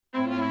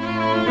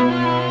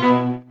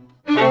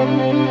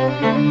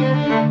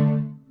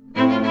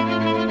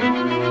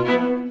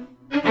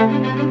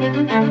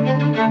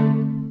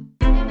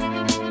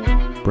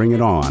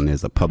It On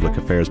is a public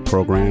affairs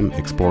program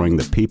exploring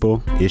the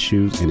people,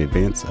 issues, and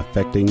events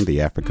affecting the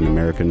African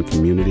American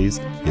communities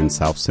in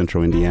South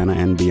Central Indiana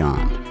and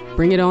beyond.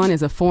 Bring It On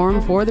is a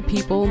forum for the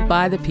people,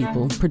 by the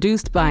people,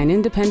 produced by an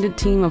independent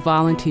team of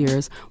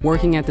volunteers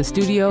working at the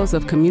studios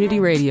of Community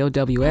Radio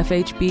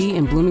WFHB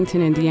in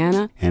Bloomington,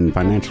 Indiana, and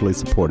financially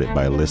supported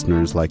by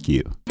listeners like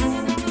you.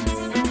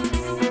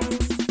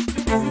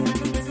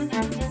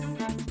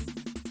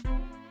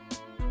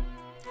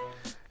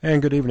 And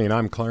good evening,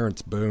 I'm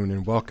Clarence Boone,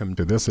 and welcome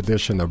to this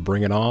edition of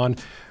Bring It On.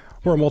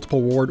 We're a multiple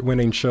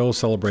award-winning show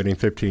celebrating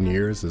 15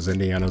 years as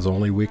Indiana's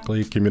only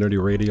weekly community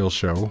radio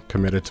show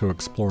committed to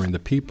exploring the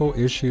people,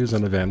 issues,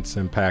 and events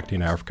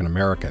impacting African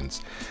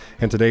Americans.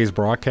 In today's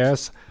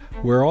broadcast,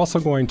 we're also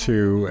going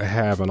to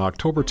have an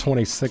October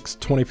 26,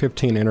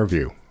 2015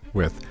 interview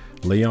with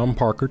Leon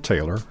Parker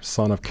Taylor,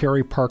 son of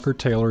Carrie Parker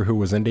Taylor, who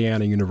was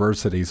Indiana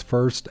University's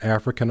first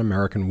African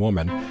American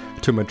woman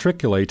to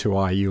matriculate to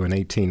IU in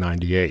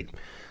 1898.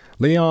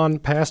 Leon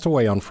passed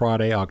away on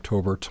Friday,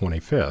 October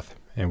 25th,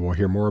 and we'll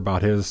hear more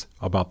about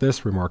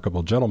this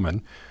remarkable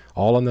gentleman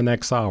all in the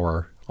next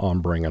hour on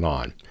Bring It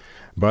On.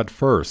 But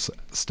first,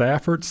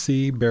 Stafford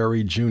C.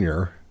 Berry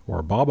Jr.,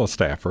 or Baba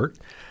Stafford,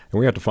 and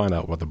we have to find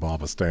out what the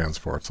Baba stands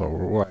for, so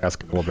we'll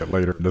ask a little bit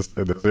later in this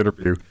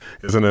interview,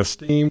 is an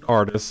esteemed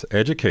artist,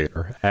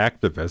 educator,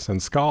 activist,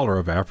 and scholar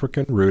of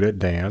African-rooted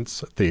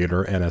dance,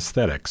 theater, and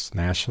aesthetics,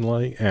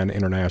 nationally and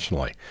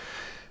internationally.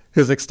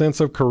 His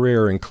extensive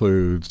career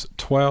includes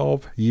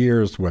 12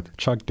 years with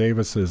Chuck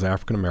Davis's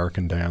African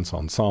American Dance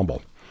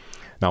Ensemble.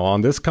 Now,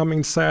 on this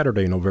coming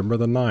Saturday, November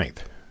the 9th,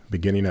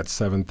 beginning at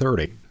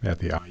 7:30 at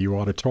the IU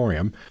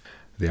Auditorium,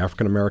 the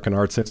African American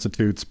Arts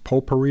Institute's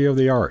Potpourri of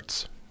the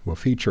Arts will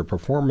feature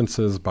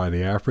performances by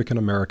the African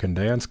American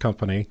Dance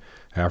Company,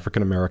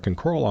 African American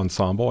Choral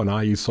Ensemble, and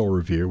IU Soul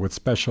Review with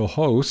special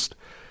host,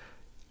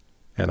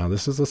 and now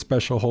this is a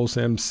special host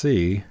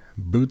MC,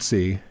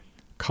 Bootsy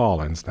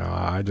Collins. Now,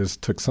 I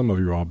just took some of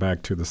you all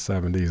back to the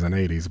 70s and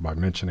 80s by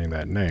mentioning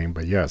that name,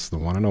 but yes, the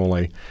one and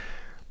only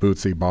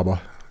Bootsy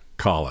Baba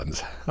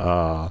Collins.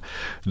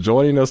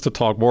 Joining us to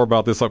talk more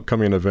about this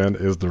upcoming event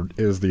is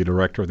the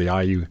director of the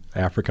IU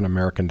African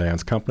American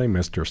Dance Company,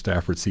 Mr.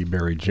 Stafford C.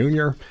 Berry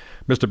Jr.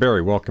 Mr.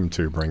 Berry, welcome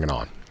to Bring It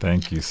On.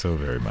 Thank you so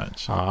very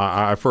much.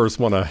 I first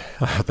want to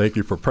thank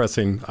you for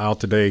pressing out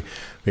today,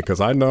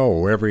 because I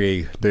know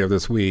every day of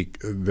this week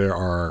there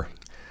are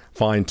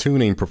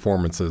fine-tuning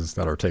performances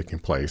that are taking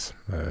place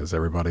as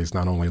everybody's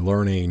not only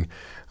learning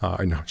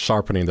and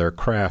sharpening their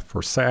craft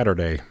for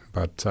Saturday,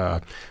 but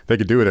they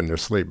could do it in their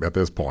sleep at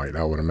this point,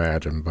 I would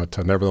imagine. But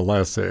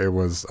nevertheless, it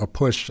was a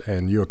push,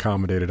 and you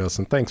accommodated us,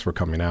 and thanks for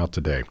coming out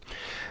today.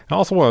 I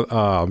also want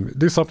to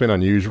do something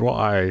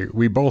unusual.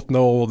 We both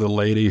know the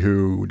lady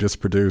who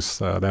just produced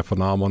that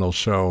phenomenal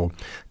show,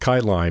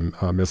 Kiteline,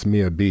 Miss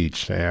Mia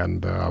Beach,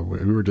 and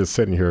we were just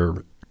sitting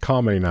here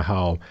commenting on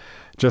how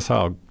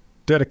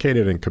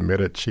dedicated and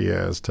committed she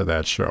is to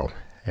that show.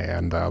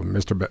 And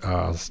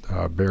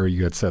Mr. Berry,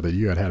 you had said that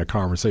you had a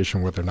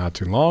conversation with her not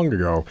too long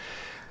ago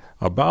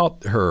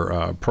about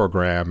her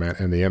program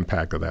and the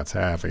impact that that's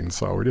having.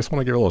 So we just want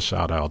to give a little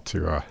shout out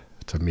to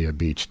Mia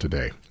Beach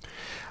today.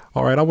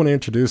 All right, I want to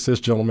introduce this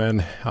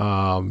gentleman.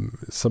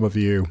 Some of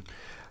you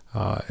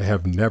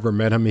have never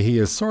met him. He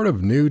is sort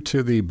of new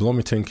to the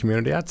Bloomington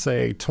community. I'd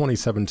say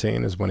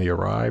 2017 is when he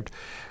arrived.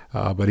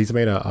 But he's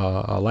made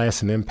a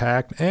lasting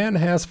impact and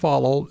has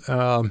followed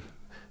an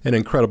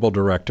incredible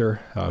director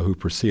who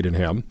preceded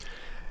him.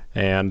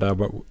 And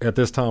but at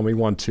this time, we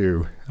want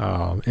to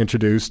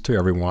introduce to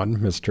everyone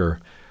Mr.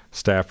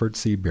 Stafford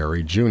C.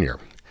 Berry Jr.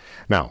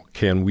 Now,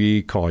 can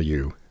we call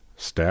you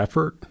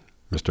Stafford,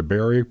 Mr.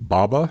 Berry,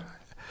 Baba?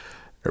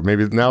 Or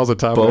maybe now's the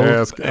time to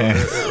ask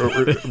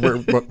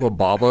what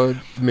Baba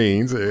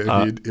means,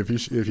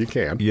 if you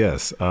can.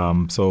 Yes.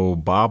 So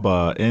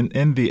Baba,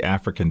 in the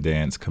African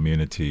dance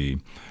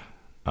community,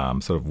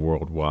 sort of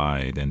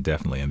worldwide and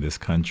definitely in this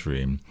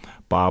country,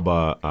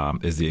 Baba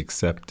is the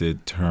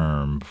accepted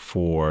term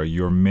for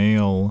your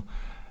male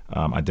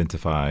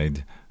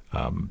identified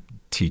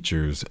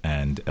teachers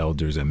and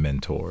elders and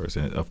mentors.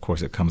 And of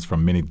course, it comes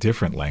from many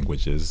different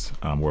languages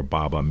where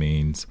Baba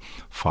means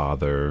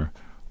father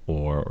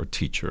or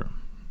teacher.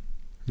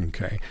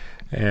 Okay.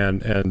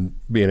 And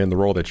being in the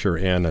role that you're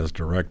in as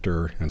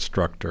director,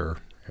 instructor,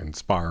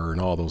 inspirer,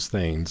 and all those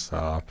things,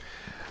 that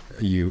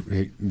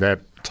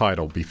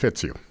title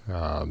befits you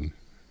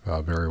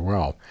very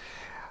well.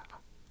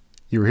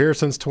 You were here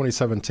since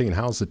 2017.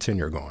 How's the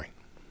tenure going?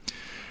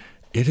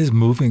 It is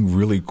moving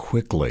really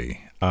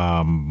quickly,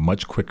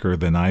 much quicker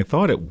than I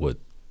thought it would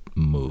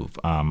move.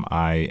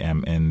 I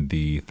am in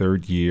the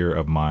third year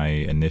of my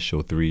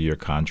initial 3-year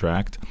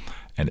contract.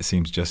 And it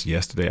seems just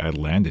yesterday I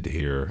landed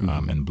here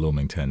in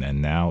Bloomington, and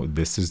now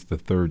this is the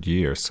third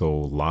year. So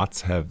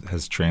lots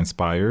has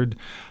transpired,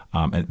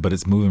 but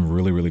it's moving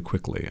really, really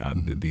quickly.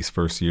 These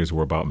first years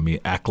were about me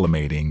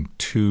acclimating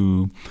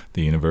to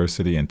the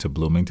university and to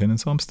Bloomington, and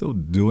so I'm still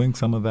doing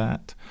some of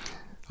that.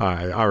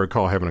 I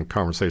recall having a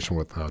conversation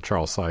with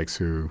Charles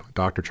Sykes,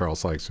 Dr. Charles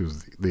Sykes,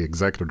 who's the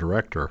executive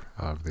director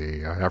of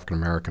the African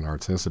American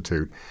Arts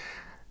Institute,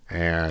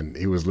 and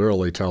he was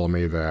literally telling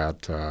me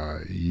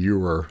that you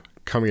were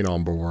coming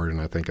on board,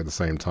 and I think at the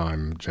same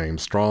time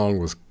James Strong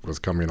was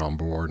coming on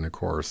board, and of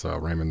course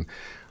Raymond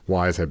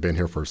Wise had been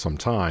here for some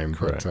time.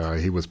 Correct. But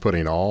he was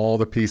putting all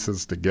the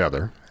pieces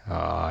together,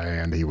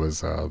 and he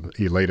was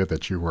elated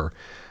that you were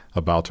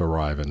about to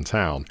arrive in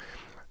town.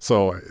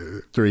 So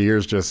 3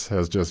 years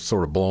has just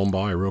sort of blown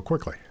by real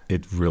quickly.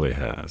 It really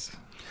has.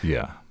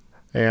 Yeah.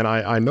 And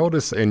I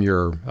noticed in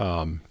your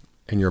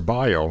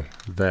bio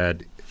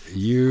that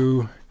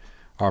you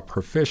are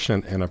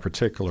proficient in a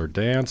particular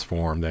dance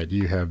form that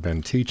you have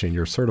been teaching.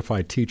 You're a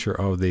certified teacher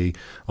of the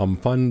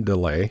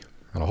Mfundile,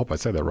 and I hope I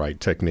said that right,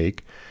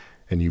 technique.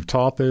 And you've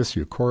taught this,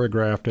 you've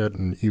choreographed it,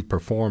 and you've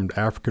performed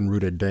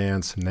African-rooted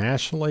dance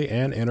nationally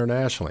and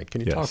internationally.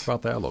 Can you talk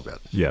about that a little bit?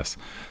 Yes.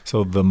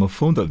 So the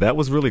Mfundala, that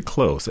was really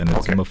close, and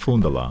it's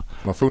Mfundala.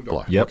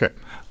 Mfundala. Yep. Okay.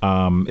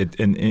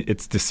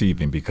 It's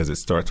deceiving because it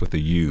starts with a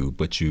U,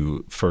 but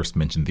you first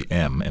mentioned the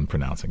M in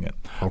pronouncing it.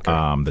 Okay.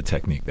 The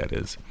technique, that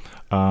is.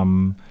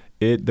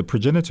 The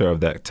progenitor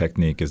of that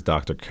technique is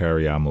Dr.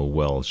 Kariamu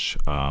Welsh,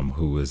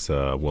 who is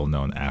a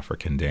well-known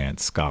African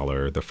dance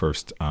scholar, the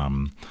first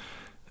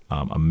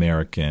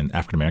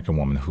African-American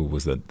woman who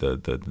was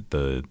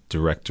the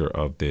director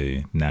of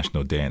the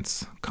National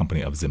Dance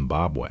Company of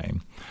Zimbabwe.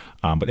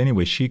 But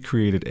anyway, she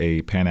created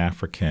a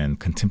Pan-African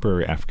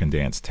contemporary African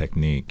dance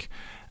technique.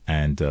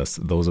 And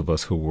those of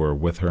us who were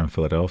with her in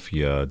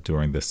Philadelphia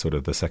during this sort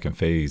of the second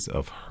phase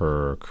of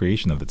her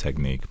creation of the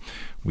technique,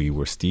 we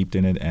were steeped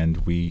in it,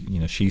 and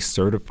she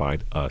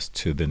certified us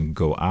to then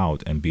go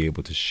out and be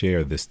able to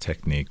share this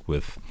technique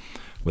with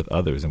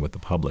others and with the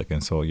public.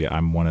 And so,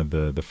 I'm one of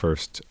the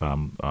first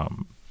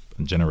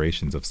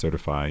generations of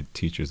certified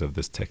teachers of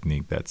this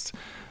technique that's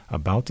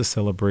about to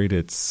celebrate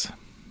its,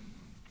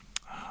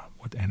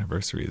 what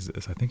anniversary is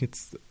this? I think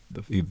it's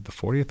either the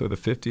 40th or the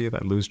 50th. I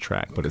lose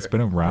track, but it's been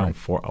around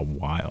for a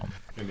while.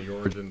 And the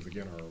origins,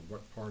 again, are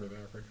what part of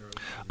Africa?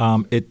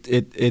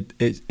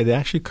 It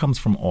actually comes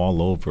from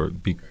all over.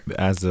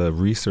 As a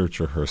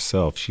researcher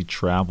herself, she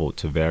traveled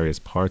to various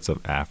parts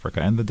of Africa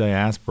and the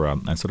diaspora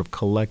and sort of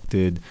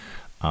collected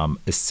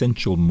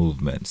essential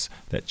movements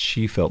that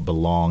she felt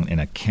belonged in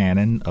a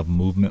canon of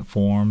movement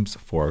forms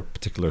for a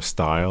particular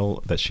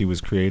style that she was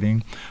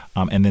creating,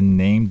 and then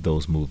named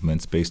those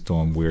movements based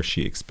on where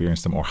she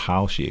experienced them or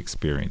how she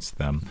experienced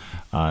them,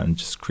 and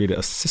just created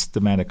a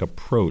systematic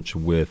approach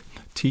with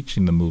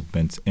teaching the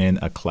movements in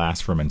a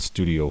classroom and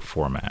studio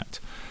format.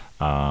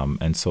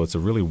 And so it's a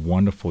really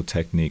wonderful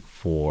technique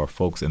for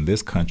folks in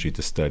this country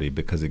to study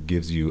because it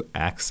gives you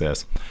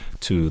access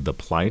to the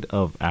plight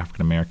of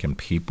African-American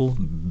people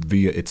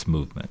via its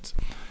movements.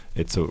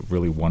 It's a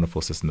really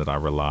wonderful system that I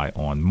rely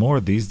on more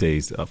these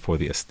days for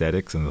the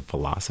aesthetics and the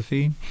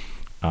philosophy.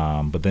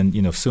 But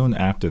then, soon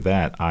after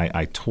that,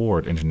 I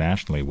toured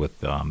internationally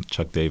with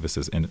Chuck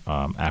Davis's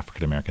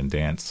African-American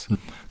Dance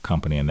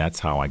Company, and that's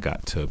how I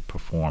got to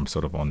perform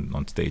sort of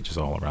on stages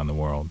all around the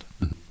world.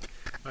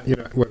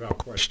 Without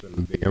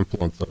question, the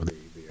influence of the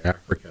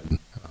African,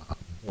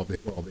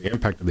 the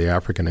impact of the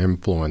African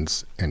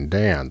influence in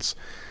dance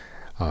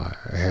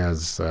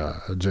is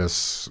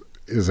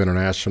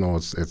international.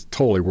 It's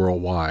totally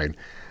worldwide,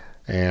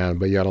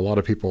 but yet a lot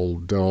of people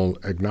don't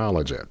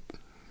acknowledge it.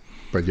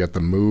 But yet the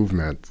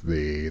movement,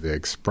 the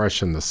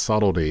expression, the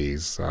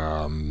subtleties,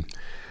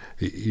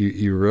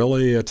 you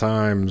really at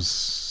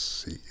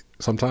times,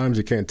 sometimes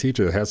you can't teach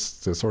it. It has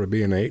to sort of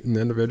be innate in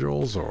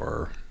individuals,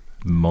 or.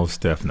 Most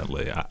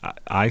definitely.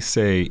 I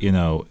say,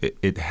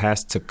 it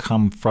has to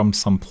come from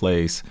some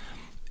place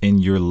in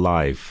your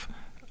life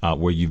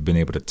where you've been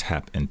able to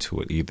tap into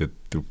it, either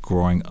through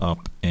growing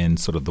up in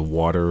sort of the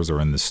waters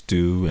or in the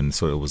stew, and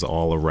so it was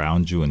all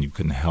around you and you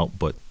couldn't help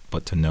but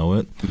to know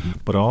it,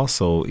 but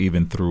also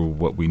even through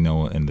what we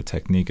know in the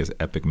technique as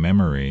epic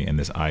memory, and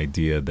this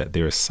idea that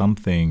there is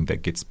something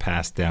that gets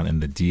passed down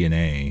in the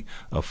DNA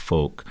of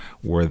folk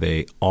where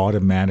they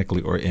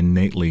automatically or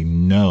innately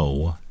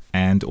know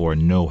and or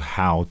know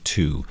how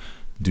to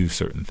do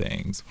certain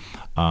things.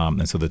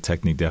 And so the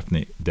technique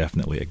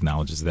definitely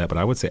acknowledges that. But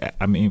I would say,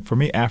 for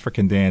me,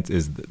 African dance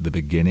is the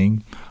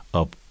beginning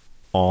of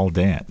all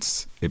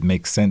dance. It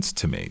makes sense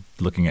to me,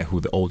 looking at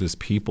who the oldest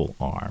people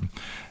are.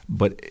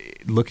 But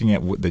looking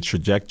at the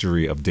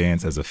trajectory of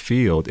dance as a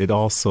field, it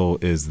also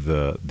is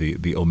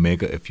the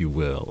omega, if you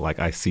will. Like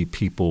I see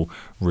people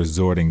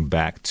resorting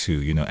back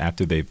to,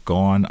 after they've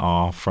gone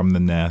off from the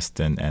nest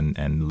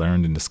and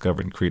learned and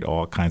discovered and create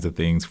all kinds of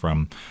things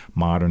from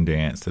modern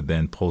dance to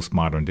then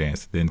postmodern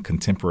dance, to then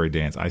contemporary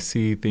dance. I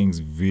see things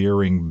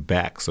veering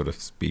back, so to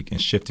speak,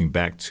 and shifting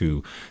back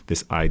to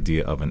this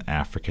idea of an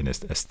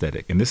Africanist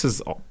aesthetic. And this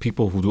is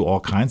people who do all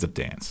kinds of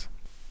dance.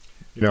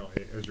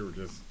 As you were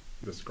just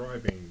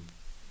describing,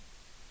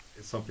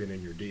 it's something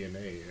in your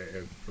DNA.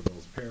 And for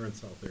those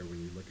parents out there, when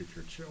you look at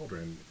your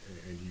children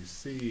and you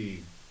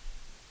see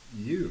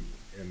you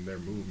in their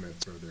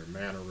movements or their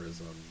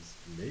mannerisms,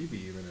 maybe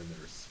even in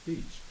their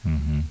speech,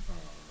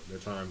 that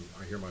time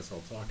I hear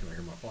myself talking, I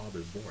hear my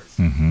father's voice.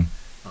 Mm-hmm.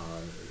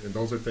 And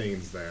those are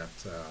things that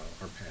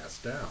are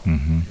passed down.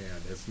 Mm-hmm.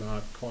 And it's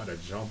not quite a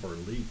jump or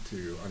leap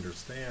to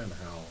understand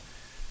how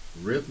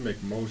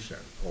rhythmic motion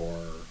or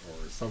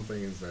some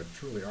things that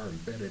truly are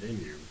embedded in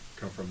you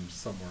come from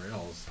somewhere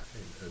else,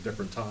 a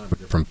different time, a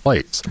different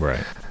place.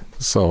 Right.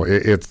 So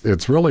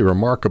it's really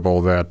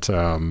remarkable that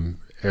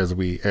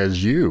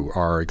as you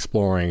are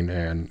exploring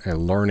and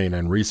learning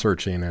and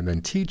researching and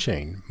then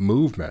teaching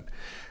movement,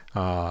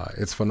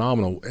 it's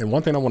phenomenal. And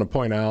one thing I want to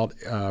point out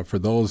for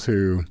those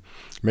who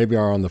maybe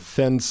are on the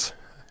fence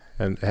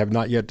and have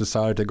not yet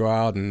decided to go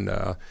out and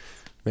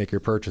make your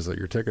purchase of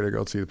your ticket to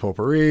go see the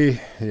Potpourri,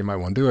 you might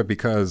want to do it,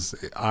 because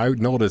I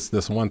noticed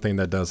this one thing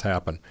that does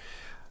happen.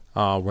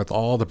 With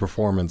all the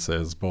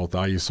performances, both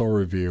IU Soul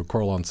Review,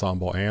 Choral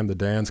Ensemble, and the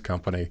dance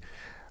company,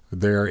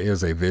 there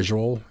is a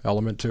visual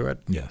element to it.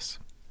 Yes.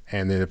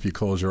 And then if you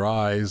close your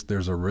eyes,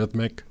 there's a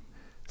rhythmic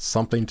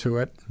something to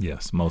it.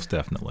 Yes, most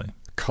definitely.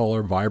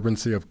 Color,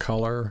 vibrancy of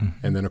color,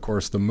 and then, of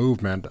course, the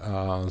movement.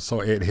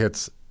 So it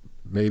hits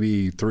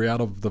maybe 3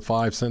 out of the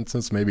 5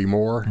 senses, maybe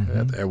more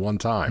at one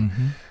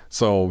time.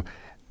 So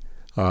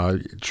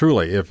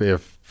truly,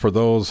 if for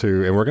those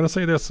who, and we're going to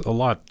say this a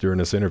lot during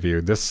this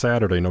interview, this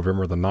Saturday,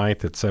 November the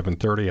 9th at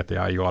 7:30 at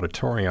the IU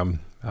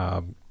Auditorium,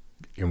 and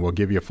we'll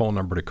give you a phone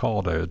number to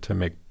call to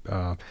make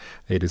a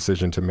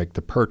decision to make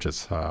the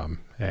purchase.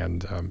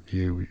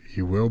 You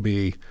will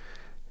be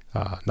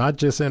not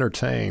just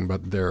entertained,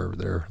 but there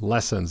are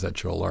lessons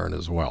that you'll learn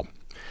as well.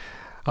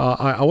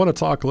 I want to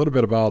talk a little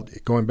bit about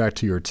going back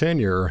to your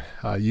tenure.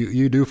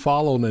 You do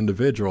follow an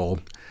individual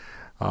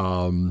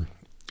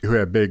who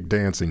had big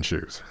dancing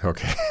shoes.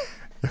 Okay.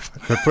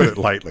 To put it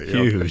lightly.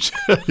 Huge.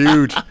 Okay.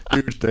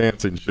 huge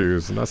dancing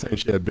shoes. I'm not saying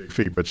she had big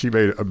feet, but she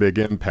made a big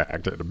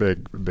impact, a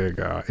big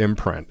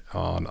imprint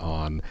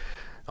on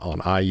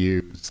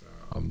IU's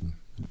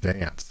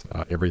dance.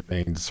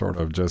 Everything sort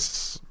of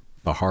just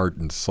the heart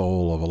and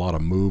soul of a lot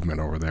of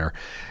movement over there.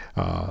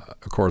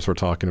 Of course, we're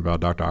talking about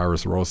Dr.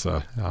 Iris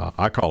Rosa.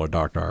 I call her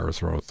Dr.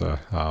 Iris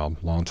Rosa,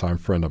 longtime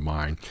friend of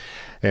mine.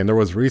 And there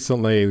was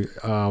recently,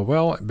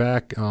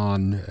 back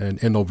in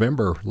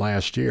November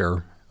last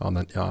year,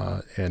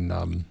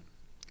 the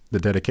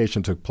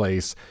dedication took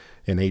place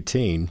in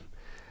 2018.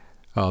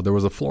 There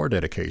was a floor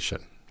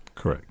dedication.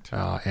 Correct.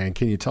 And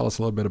can you tell us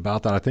a little bit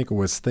about that? I think it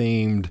was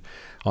themed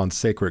on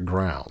sacred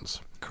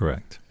grounds.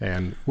 Correct.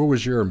 And what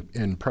was your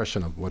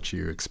impression of what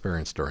you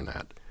experienced during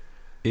that?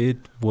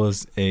 It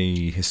was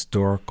a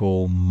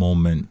historical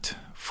moment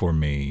for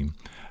me.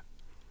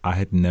 I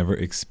had never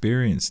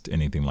experienced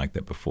anything like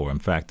that before. In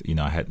fact,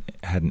 I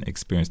hadn't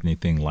experienced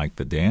anything like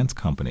the dance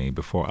company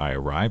before I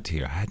arrived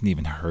here. I hadn't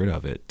even heard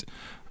of it.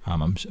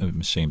 I'm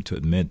ashamed to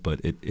admit,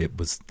 but it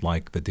was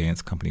like the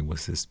dance company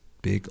was this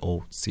big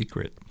old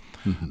secret.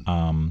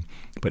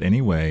 But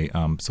anyway,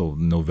 so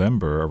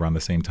November, around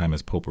the same time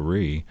as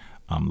Potpourri,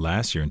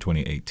 last year in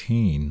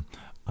 2018,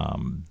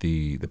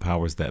 the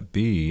powers that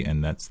be,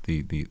 and that's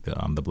the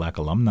Black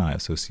Alumni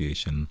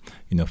Association,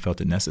 felt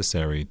it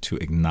necessary to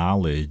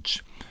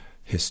acknowledge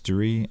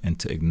history and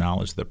to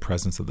acknowledge the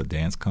presence of the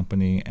dance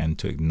company and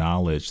to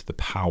acknowledge the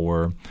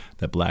power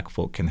that Black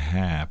folk can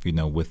have,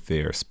 with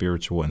their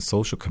spiritual and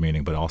social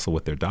community, but also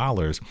with their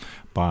dollars,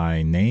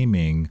 by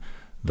naming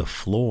the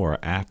floor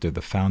after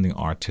the founding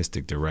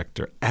artistic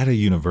director at a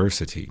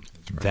university.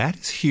 Right. That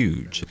is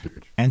huge.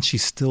 And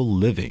she's still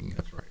living.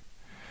 That's right.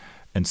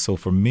 And so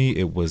for me,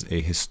 it was a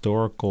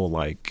historical,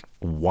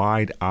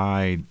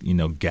 wide-eyed,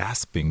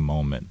 gasping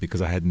moment,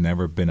 because I had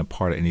never been a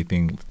part of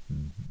anything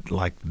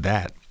like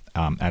that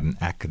at an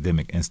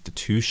academic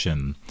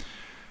institution.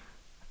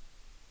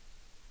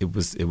 It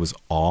was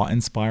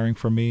awe-inspiring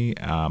for me,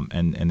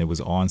 and it was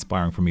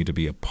awe-inspiring for me to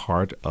be a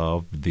part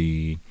of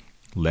the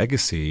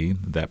legacy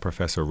that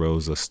Professor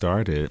Rosa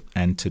started,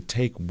 and to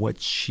take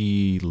what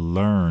she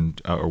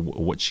learned or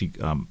what she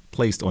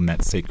placed on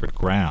that sacred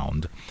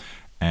ground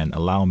and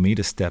allow me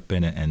to step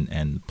in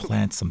and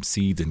plant some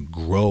seeds and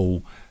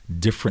grow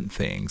different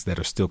things that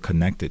are still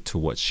connected to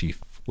what she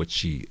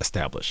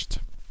established.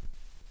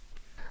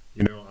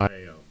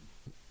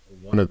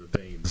 One of the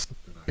things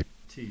that I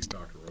teased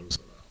Dr. Rosa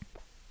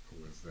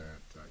about was that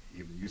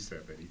even you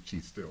said that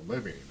she's still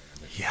living,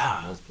 and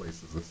in most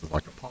places this is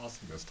like a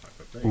posthumous type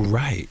of thing.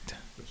 Right.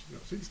 But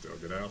she'd still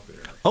get out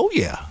there. Oh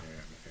yeah.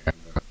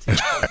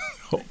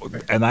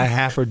 And I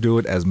have her do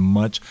it as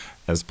much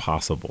as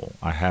possible.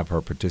 I have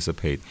her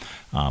participate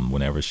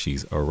whenever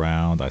she's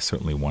around. I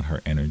certainly want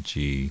her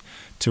energy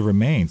to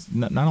remain,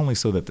 not only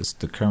so that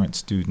the current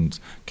students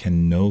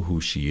can know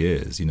who she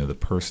is, the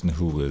person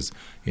who is,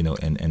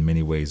 in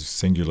many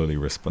ways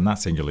not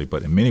singularly,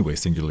 but in many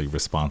ways singularly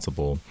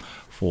responsible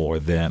for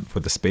them, for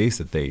the space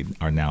that they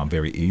are now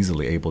very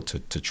easily able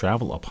to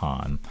travel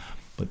upon,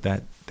 but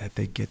that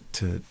they get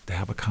to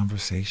have a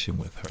conversation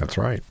with her. That's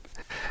right.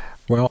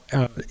 Well,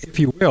 if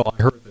you will,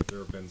 I heard that there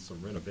have been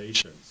some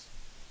renovations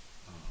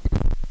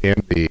in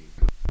the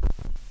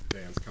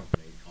dance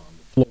company on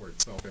the floor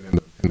itself and in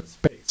the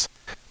space.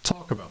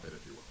 Talk about that,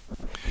 if you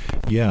will.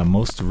 Yeah,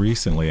 most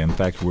recently, in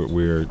fact,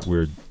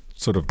 we're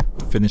sort of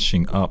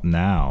finishing up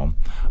now,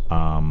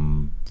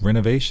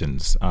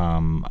 renovations.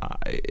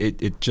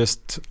 It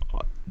just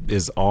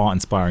is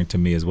awe-inspiring to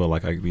me as well.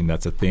 Like, I mean,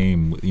 that's a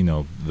theme. You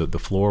know, the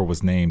floor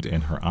was named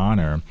in her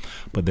honor,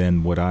 but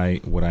then what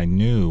I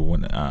knew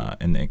when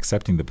in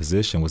accepting the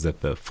position was that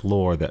the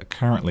floor that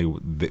currently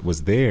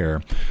was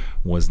there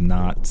was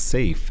not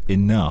safe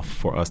enough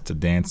for us to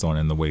dance on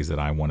in the ways that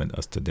I wanted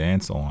us to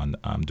dance on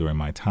during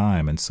my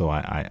time. And so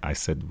I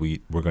said we're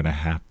going to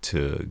have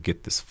to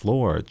get this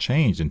floor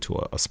changed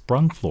into a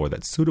sprung floor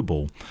that's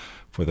suitable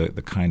for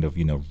the kind of,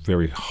 you know,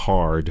 very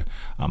hard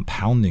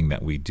pounding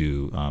that we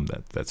do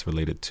that's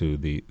related to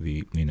the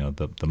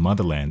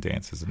motherland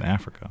dances in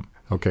Africa.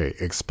 Okay,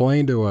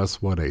 explain to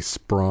us what a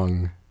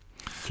sprung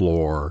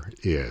floor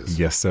is.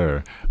 Yes,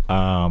 sir.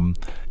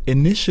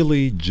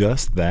 Initially,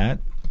 just that.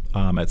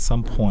 At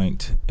some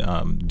point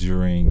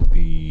during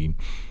the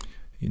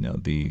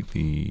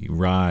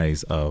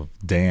rise of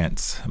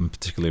dance, and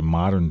particularly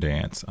modern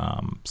dance,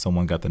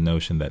 someone got the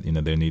notion that, you know,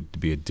 there needed to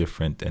be a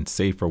different and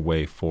safer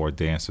way for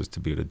dancers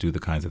to be able to do the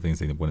kinds of things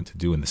they wanted to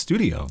do in the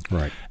studio.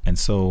 Right. And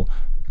so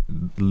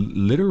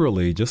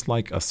literally, just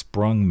like a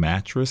sprung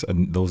mattress,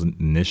 and those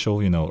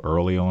initial, you know,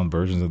 early on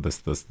versions of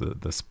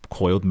the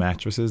coiled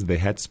mattresses, they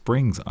had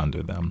springs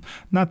under them.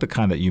 Not the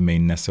kind that you may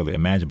necessarily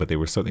imagine, but they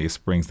were certainly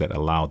springs that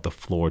allowed the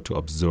floor to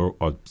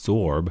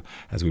absorb,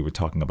 as we were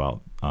talking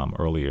about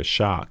earlier,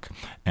 shock,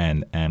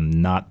 and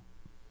not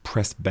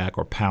press back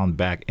or pound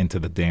back into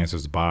the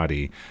dancer's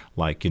body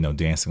like, you know,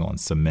 dancing on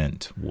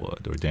cement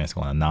would or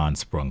dancing on a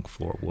non-sprung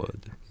floor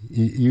would.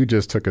 You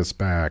just took us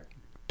back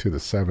to the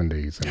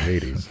 70s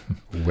and 80s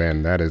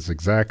when that is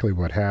exactly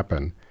what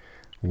happened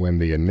when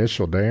the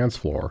initial dance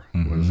floor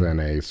was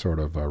in a sort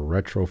of a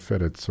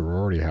retrofitted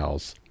sorority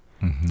house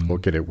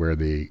located where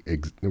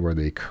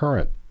the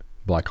current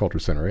Black Culture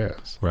Center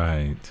is.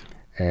 Right.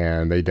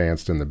 And they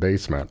danced in the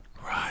basement.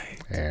 Right.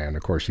 And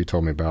of course, she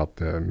told me about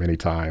the many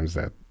times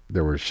that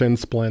there were shin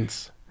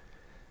splints.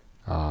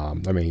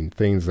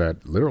 Things that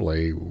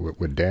literally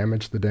would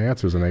damage the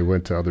dancers, and they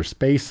went to other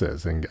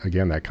spaces. And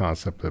again, that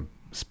concept of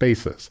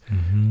spaces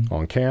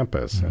on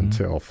campus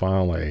until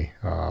finally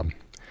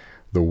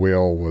the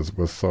will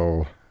was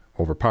so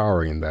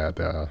overpowering that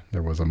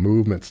there was a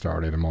movement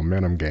started, a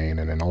momentum gain,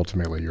 and then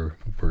ultimately you're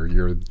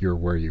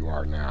where you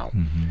are now.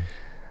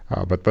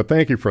 But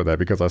thank you for that,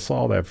 because I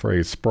saw that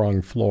phrase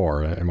 "sprung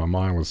floor" and my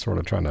mind was sort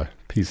of trying to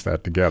piece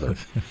that together.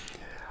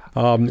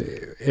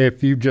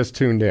 If you've just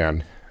tuned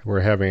in, we're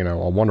having a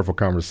wonderful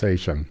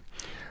conversation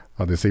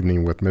this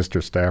evening with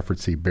Mr. Stafford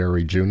C.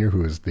 Berry, Jr.,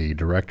 who is the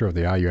director of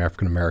the IU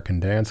African American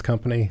Dance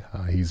Company.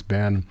 He's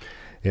been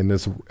in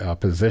this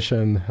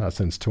position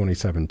since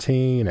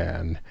 2017,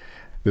 and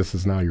this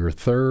is now your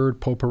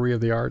third Potpourri of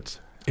the Arts.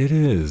 It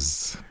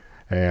is.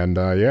 And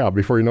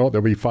before you know it,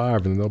 there'll be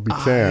 5 and there'll be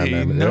 10.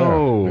 I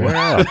know.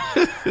 Yeah.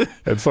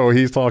 And so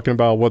he's talking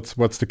about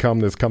what's to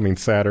come this coming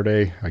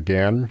Saturday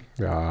again.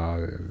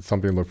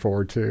 Something to look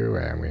forward to,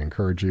 and we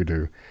encourage you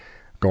to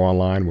go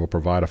online. We'll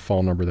provide a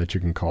phone number that you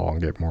can call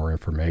and get more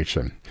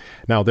information.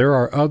 Now, there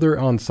are other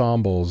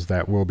ensembles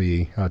that will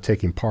be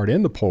taking part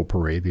in the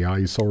Potpourri. The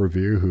IU Soul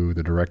Review, who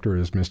the director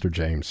is Mr.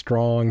 James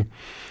Strong,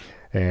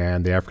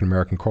 and the African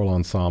American Choral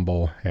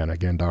Ensemble, and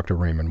again, Dr.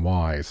 Raymond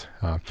Wise.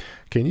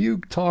 Can you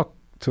talk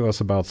to us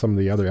about some of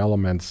the other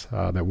elements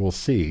that we'll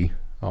see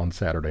on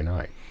Saturday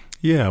night?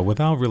 Yeah,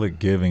 without really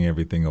giving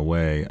everything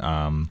away,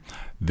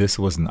 this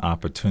was an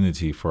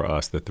opportunity for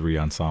us, the 3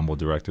 ensemble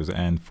directors,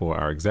 and for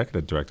our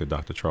executive director,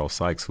 Dr. Charles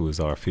Sykes, who is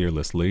our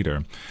fearless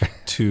leader,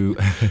 to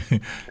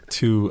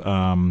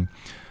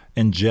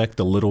inject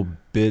a little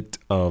bit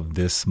of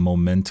this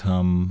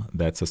momentum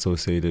that's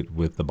associated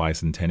with the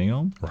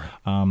bicentennial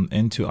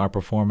into our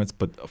performance.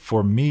 But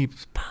for me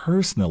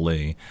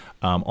personally,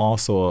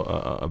 also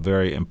a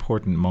very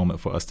important moment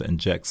for us to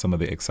inject some of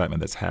the excitement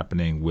that's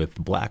happening with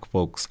Black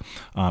folks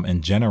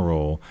in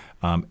general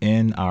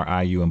in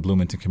our IU and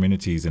Bloomington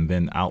communities, and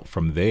then out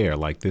from there.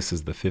 Like, this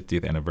is the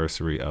 50th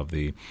anniversary of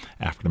the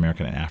African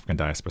American and African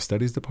Diaspora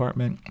Studies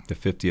Department, the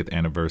 50th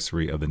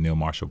anniversary of the Neal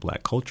Marshall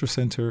Black Culture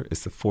Center.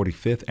 It's the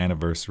 45th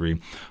anniversary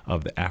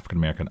of the African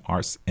American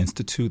Arts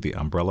Institute, the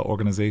umbrella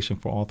organization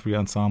for all 3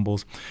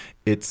 ensembles.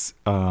 It's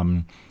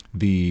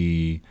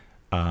the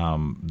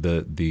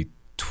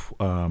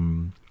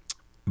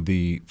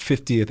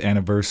 50th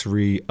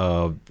anniversary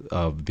of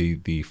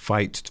the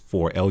fight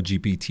for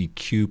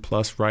LGBTQ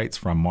plus rights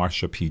from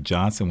Marsha P.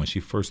 Johnson when she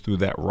first threw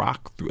that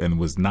rock and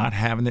was not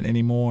having it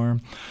anymore.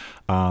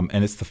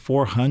 And it's the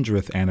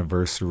 400th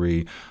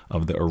anniversary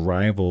of the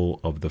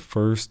arrival of the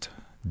first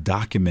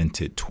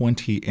documented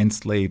 20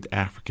 enslaved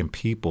African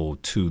people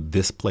to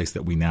this place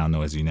that we now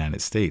know as the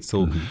United States.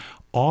 So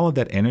all of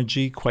that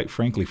energy, quite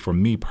frankly, for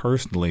me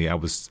personally, I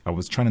was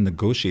trying to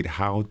negotiate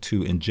how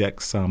to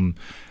inject some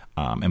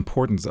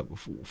importance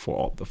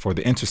for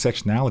the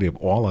intersectionality of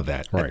all of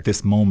that at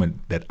this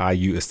moment that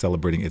IU is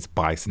celebrating its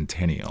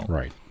bicentennial.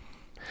 Right.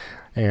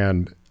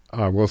 And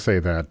I will say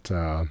that,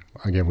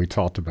 again, we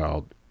talked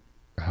about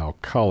how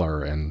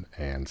color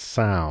and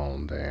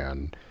sound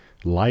and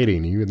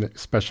lighting, even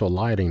special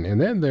lighting.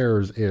 And then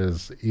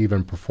is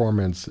even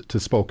performance to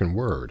spoken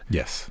word.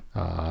 Yes.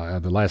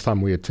 The last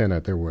time we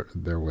attended,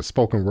 there was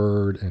spoken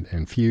word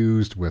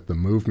infused with the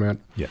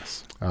movement.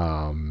 Yes.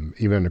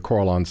 Even the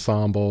choral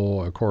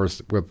ensemble, of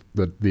course, with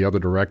the other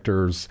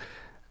directors,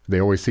 they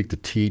always seek to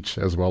teach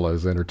as well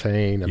as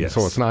entertain. And yes.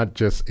 so it's not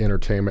just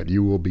entertainment.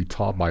 You will be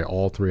taught by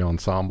all three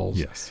ensembles.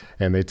 Yes.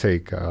 And they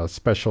take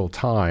special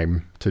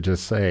time to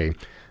just say,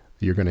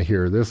 you're going to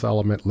hear this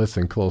element,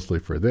 listen closely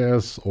for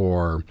this,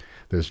 or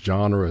this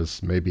genre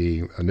is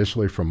maybe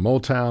initially from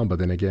Motown, but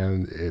then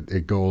again,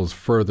 it goes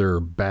further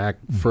back,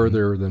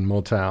 further than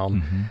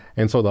Motown.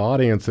 And so the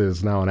audience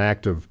is now an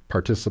active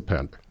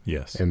participant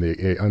yes. in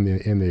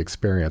the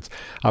experience.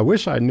 I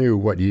wish I knew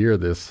what year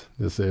this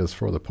is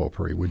for the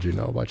Potpourri. Would you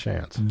know by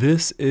chance?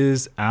 This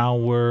is I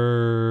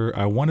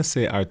want to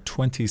say our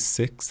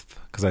 26th,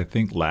 because I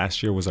think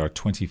last year was our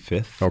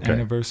 25th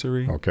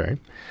anniversary. Okay.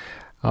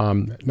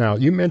 Now,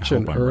 you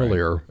mentioned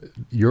earlier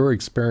your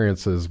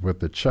experiences with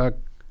the Chuck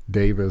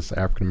Davis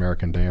African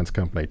American Dance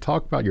Company.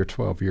 Talk about your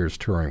 12 years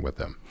touring with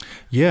them.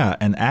 Yeah,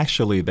 and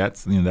actually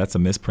that's a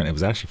misprint. It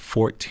was actually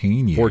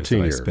 14 years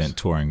I spent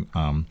touring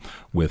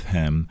with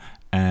him,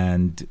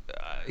 and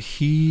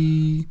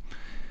he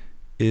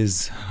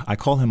is, I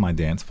call him my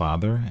dance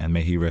father, and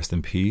may he rest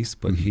in peace,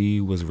 but he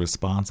was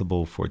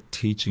responsible for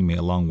teaching me,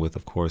 along with,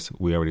 of course,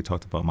 we already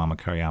talked about Mama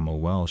Cariamo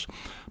Welsh,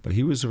 but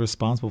he was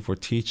responsible for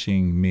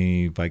teaching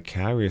me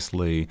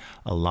vicariously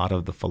a lot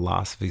of the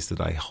philosophies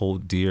that I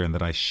hold dear and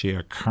that I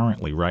share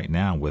currently right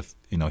now with,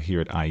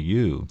 here at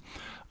IU.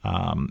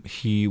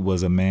 He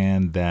was a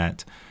man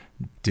that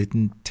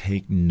didn't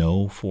take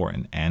no for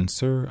an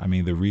answer. I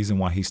mean, the reason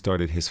why he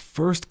started his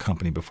first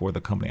company before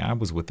the company I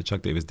was with, the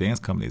Chuck Davis Dance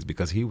Company, is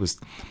because he was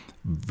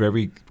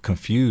very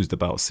confused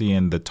about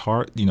seeing the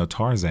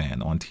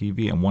Tarzan on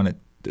TV and wanted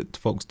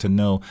folks to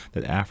know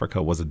that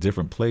Africa was a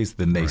different place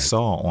than they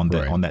saw on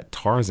that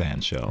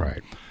Tarzan show.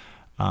 Right.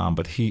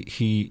 But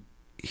he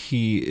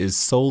is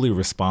solely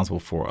responsible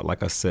for,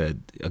 like I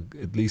said,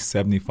 at least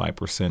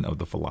 75% of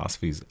the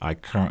philosophies I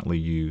currently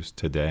use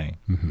today.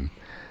 Mm-hmm.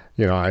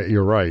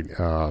 You're right.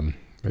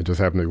 I just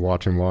happened to be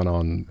watching one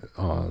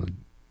on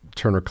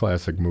Turner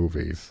Classic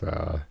Movies,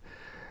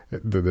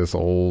 this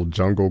old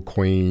Jungle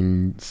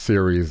Queen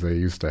series they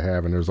used to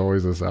have, and there's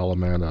always this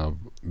element of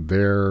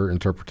their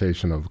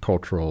interpretation of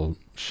cultural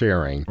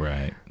sharing.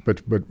 Right. But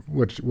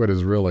what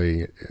is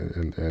really,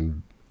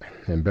 and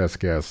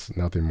best guess,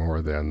 nothing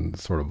more than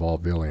sort of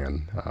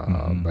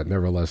vaudevillian. But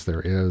nevertheless,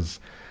 there is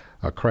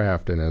a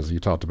craft, and as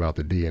you talked about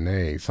the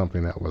DNA,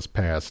 something that was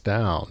passed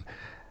down.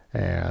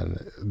 And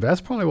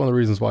that's probably one of the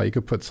reasons why you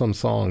could put some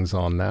songs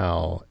on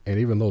now, and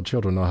even little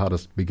children know how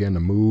to begin to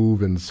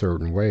move in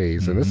certain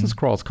ways. And this is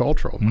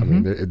cross-cultural. I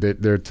mean,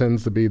 there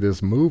tends to be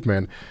this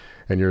movement,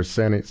 and you're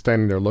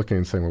standing there looking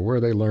and saying, well,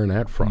 where do they learn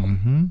that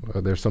from?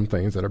 There's some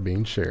things that are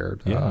being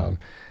shared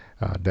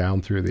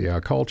down through the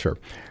culture.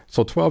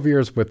 So 12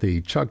 years with the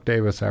Chuck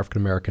Davis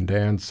African American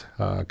Dance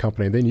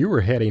Company. Then you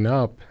were heading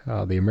up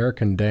the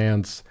American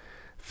Dance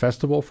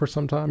Festival for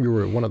some time. You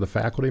were one of the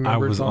faculty members.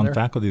 I was on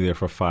faculty there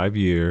for 5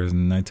 years,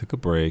 and I took a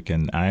break,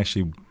 and I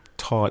actually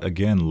taught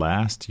again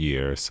last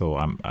year. So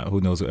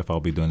who knows if I'll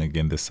be doing it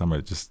again this summer.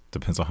 It just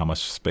depends on how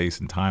much space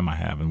and time I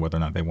have and whether or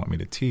not they want me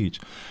to teach.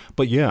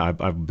 But yeah,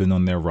 I've been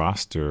on their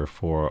roster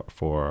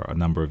for a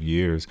number of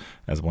years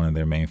as one of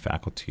their main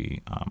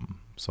faculty.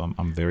 So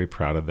I'm very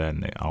proud of that,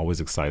 and I'm always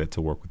excited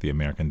to work with the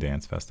American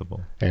Dance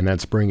Festival. And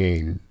that's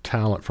bringing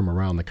talent from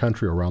around the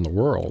country, around the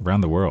world.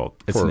 Around the world.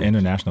 It's an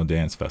international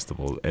dance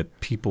festival.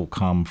 People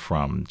come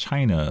from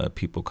China,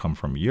 people come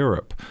from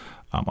Europe,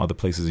 other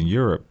places in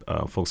Europe.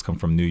 Folks come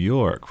from New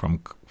York,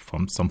 from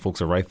some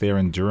folks are right there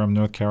in Durham,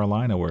 North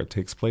Carolina, where it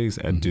takes place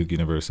at Duke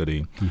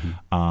University.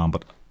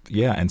 But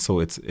yeah, and so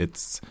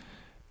it's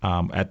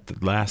at the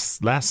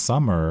last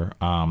summer,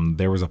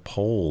 there was a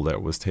poll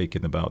that was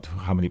taken about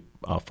how many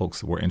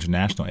folks were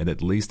international, and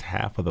at least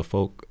half of the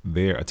folk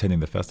there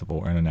attending the festival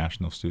were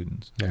international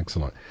students.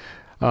 Excellent.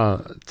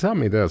 Tell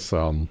me this.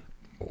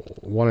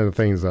 One of the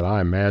things that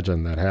I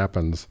imagine that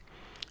happens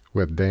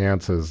with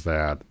dance is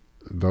that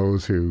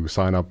those who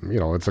sign up,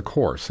 it's a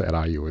course at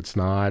IU. It's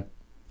not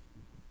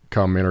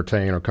come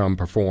entertain or come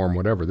perform,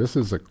 whatever. This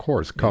is a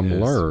course. Come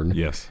learn.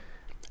 Yes.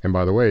 And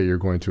by the way, you're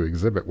going to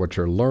exhibit what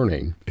you're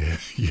learning.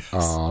 Yes.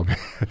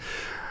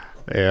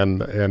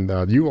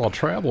 And you all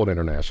traveled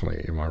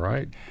internationally, am I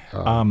right?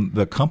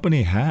 The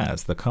company,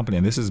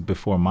 and this is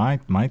before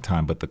my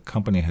time, but the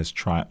company has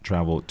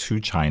traveled to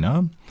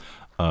China.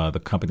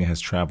 The company has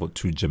traveled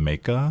to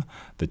Jamaica.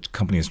 The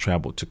company has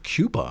traveled to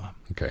Cuba.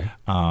 Okay.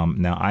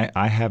 Now,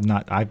 I have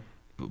not.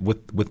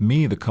 With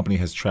me, the company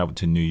has traveled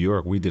to New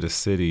York. We did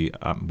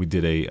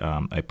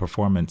a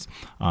performance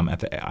at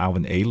the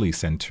Alvin Ailey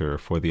Center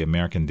for the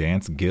American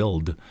Dance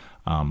Guild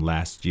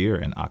last year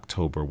in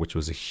October, which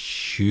was a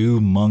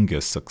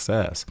humongous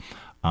success.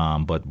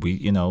 But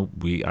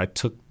I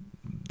took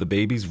the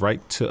babies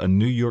right to a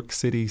New York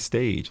City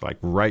stage, like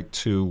right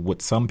to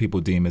what some people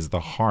deem as the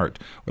heart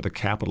or the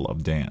capital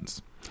of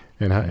dance.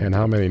 And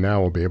how many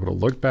now will be able to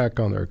look back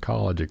on their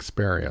college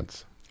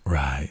experience,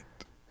 right,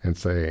 and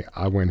say,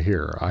 I went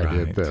here, I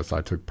did this,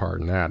 I took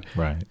part in that.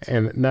 Right.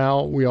 And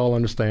now we all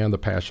understand the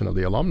passion of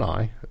the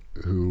alumni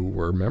who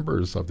were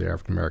members of the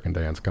African American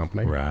Dance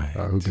Company,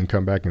 who can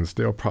come back and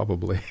still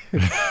probably,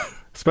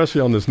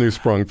 especially on this new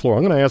sprung floor.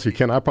 I'm going to ask you,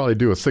 can I probably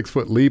do a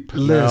 6-foot leap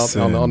now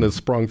on this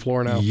sprung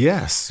floor now?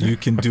 Yes, you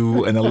can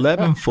do an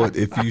 11-foot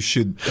if you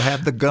should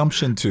have the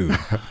gumption to.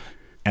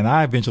 And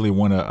I eventually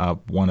want to.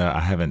 I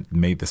haven't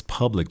made this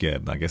public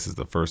yet. I guess it's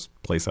the first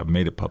place I've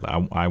made it public.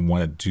 I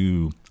want to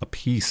do a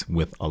piece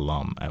with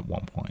alum at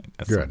some point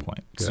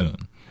soon.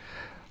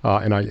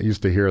 And I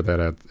used to hear that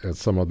at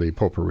some of the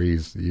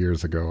potpourris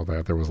years ago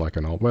that there was like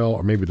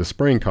or maybe the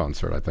spring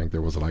concert. I think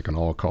there was like an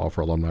all call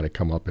for alumni to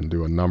come up and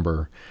do a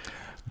number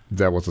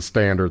that was a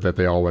standard that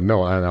they all would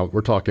know. And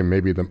we're talking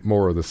maybe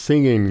more of the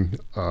singing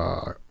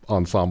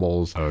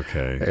ensembles,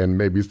 and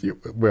maybe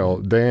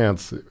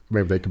dance.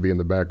 Maybe they could be in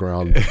the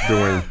background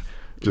doing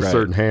just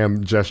certain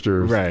hand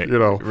gestures, right?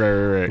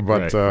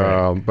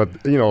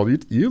 But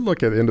you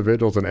look at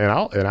individuals, and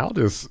I'll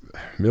just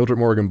Mildred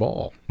Morgan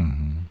Ball,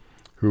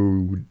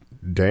 who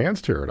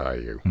danced here at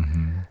IU,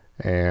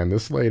 and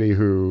this lady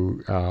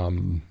who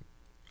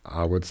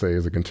I would say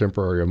is a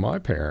contemporary of my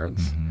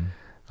parents,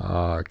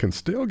 can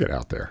still get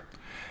out there.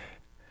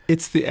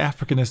 It's the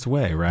Africanist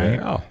way, right?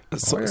 Yeah.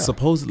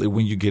 Supposedly,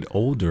 when you get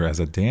older as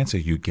a dancer,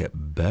 you get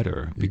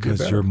better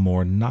because you're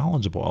more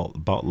knowledgeable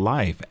about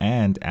life.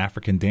 And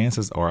African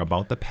dances are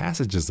about the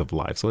passages of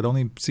life. So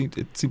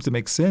it seems to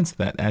make sense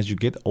that as you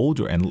get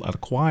older and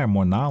acquire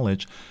more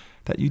knowledge,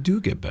 that you do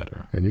get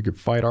better. And you could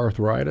fight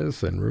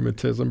arthritis and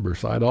rheumatism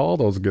beside all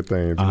those good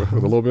things with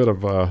a little bit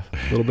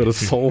of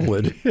soul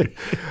in it.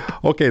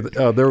 Okay,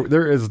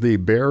 there is the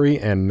Barry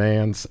and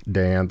Nance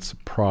Dance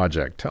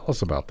Project. Tell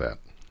us about that.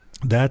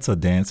 That's a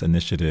dance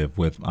initiative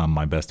with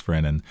my best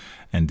friend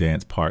and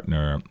dance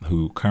partner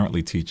who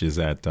currently teaches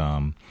at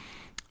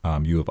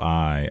U of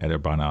I at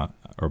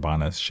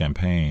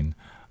Urbana-Champaign,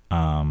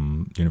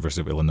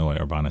 University of Illinois,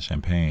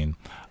 Urbana-Champaign.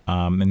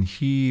 And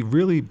he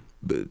really,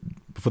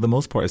 for the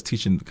most part, is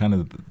teaching kind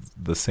of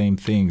the same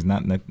things,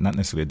 not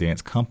necessarily a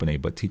dance company,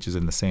 but teaches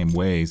in the same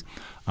ways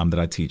that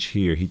I teach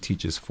here. He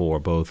teaches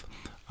for both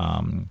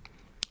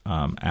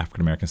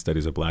African American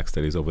Studies or Black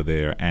Studies over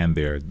there, and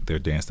their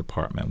dance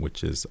department,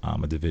 which is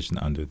a division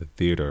under the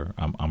theater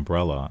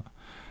umbrella.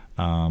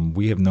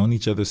 We have known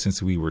each other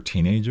since we were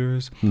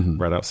teenagers,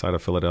 right outside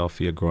of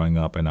Philadelphia, growing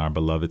up in our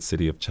beloved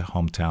city of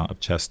hometown of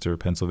Chester,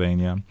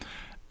 Pennsylvania.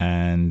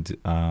 And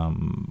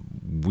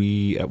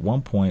we, at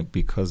one point,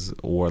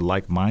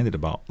 like-minded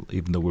about,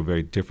 even though we're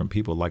very different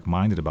people,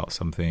 like-minded about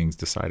some things,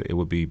 decided it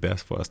would be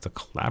best for us to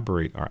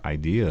collaborate our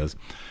ideas.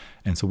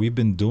 And so we've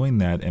been doing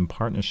that in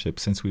partnership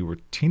since we were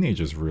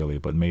teenagers, really,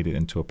 but made it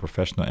into a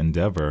professional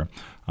endeavor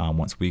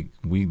once we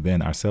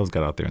then ourselves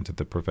got out there into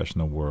the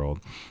professional world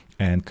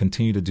and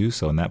continue to do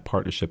so. And that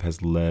partnership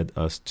has led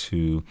us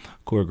to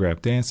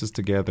choreograph dances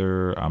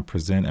together,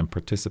 present and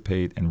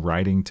participate in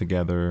writing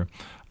together,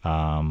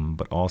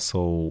 but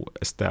also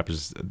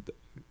establish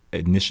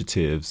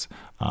initiatives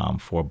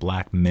for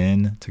Black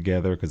men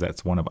together, because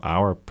that's one of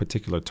our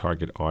particular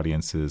target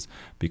audiences,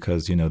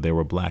 because, there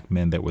were Black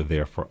men that were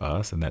there for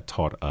us and that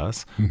taught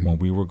us when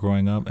we were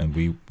growing up, and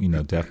we,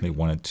 definitely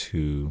wanted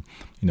to,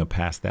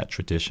 pass that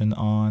tradition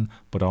on,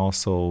 but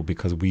also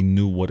because we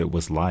knew what it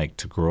was like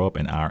to grow up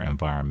in our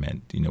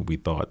environment. We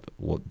thought,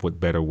 what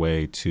better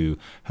way to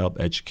help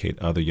educate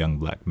other young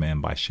Black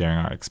men by sharing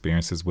our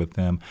experiences with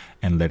them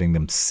and letting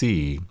them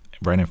see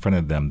right in front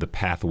of them the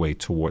pathway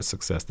toward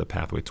success, the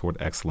pathway toward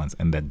excellence,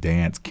 and that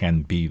dance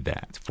can be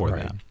that for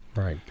them.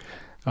 Right.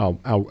 I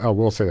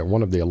will say that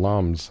one of the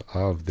alums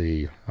of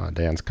the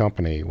dance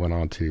company went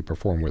on to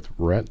perform with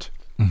Rent,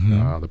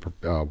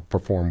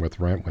 perform with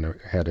Rent when it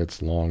had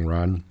its long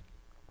run.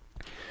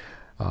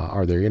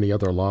 Are there any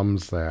other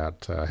alums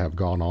that have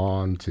gone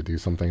on to do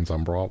some things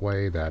on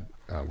Broadway that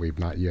we've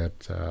not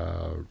yet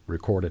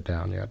recorded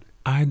down yet?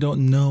 I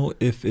don't know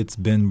if it's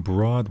been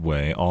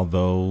Broadway,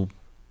 although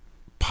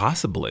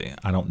possibly.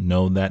 I don't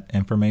know that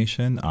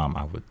information.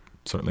 I would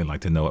certainly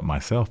like to know it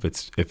myself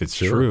if it's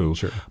true.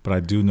 Sure. But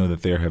I do know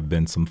that there have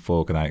been some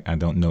folk, and I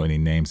don't know any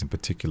names in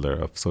particular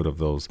of sort of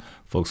those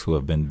folks who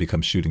have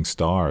become shooting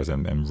stars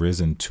and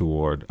risen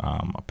toward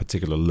a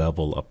particular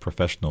level of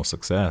professional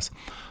success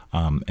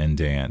in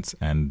dance,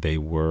 and they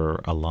were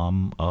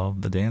alum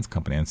of the dance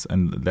company.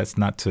 And that's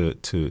not to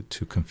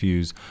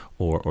confuse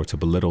or to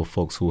belittle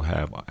folks who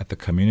have, at the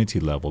community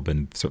level,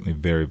 been certainly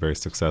very, very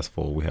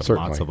successful. We have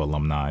lots of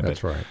alumni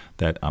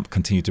that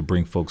continue to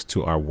bring folks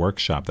to our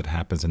workshop that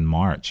happens in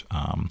March,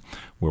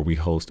 where we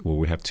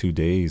have 2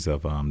 days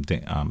of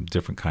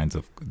different kinds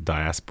of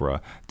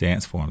diaspora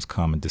dance forms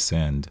come and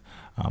descend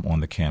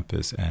on the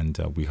campus, and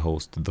we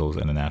host those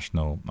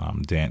international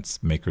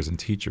dance makers and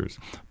teachers,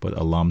 but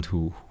alums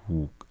who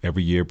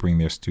every year bring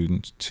their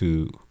students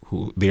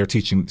who they are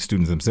teaching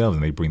students themselves,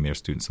 and they bring their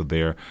students. So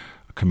they're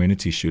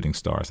community shooting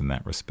stars in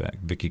that respect.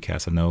 Vicky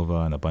Casanova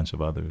and a bunch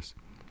of others.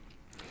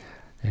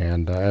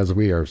 And as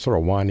we are sort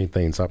of winding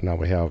things up now,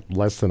 we have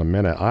less than a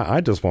minute.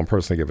 I just want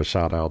personally to give a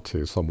shout out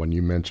to someone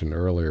you mentioned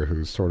earlier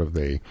who's sort of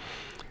the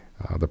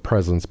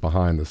presence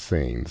behind the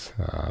scenes,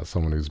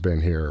 someone who's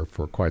been here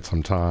for quite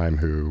some time,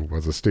 who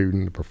was a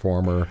student, a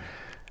performer,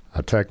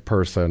 a tech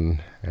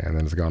person, and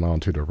then has gone on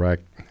to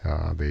direct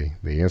the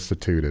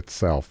Institute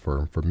itself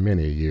for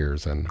many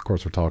years. And of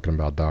course, we're talking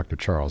about Dr.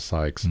 Charles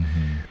Sykes,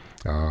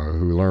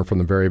 who learned from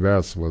the very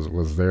best,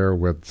 was there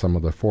with some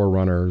of the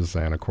forerunners,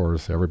 and of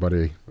course,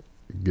 everybody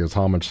gives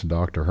homage to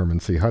Dr. Herman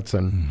C.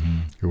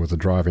 Hudson, who was a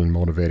driving,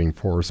 motivating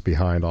force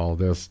behind all of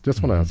this.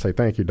 Just want to say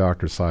thank you,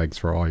 Dr. Sykes,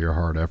 for all your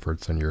hard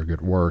efforts and your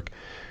good work.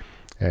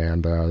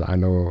 And I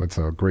know it's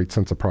a great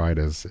sense of pride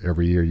as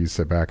every year you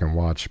sit back and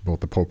watch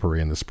both the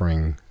potpourri and the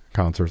spring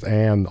concerts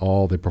and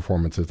all the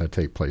performances that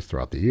take place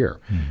throughout the year,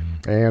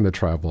 and the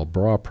travel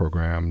abroad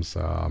programs.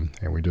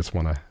 And we just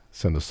want to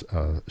send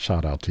a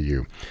shout out to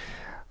you.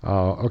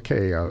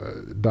 Okay,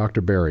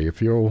 Dr. Berry,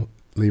 if you'll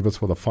leave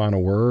us with a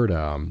final word,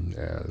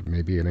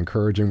 maybe an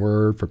encouraging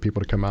word for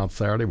people to come out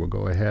Saturday, we'll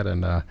go ahead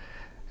and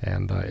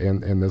end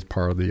this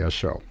part of the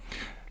show.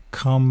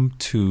 Come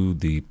to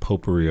the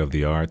Potpourri of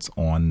the Arts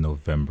on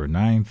November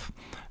 9th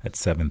at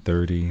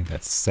 7:30.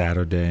 That's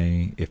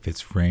Saturday, if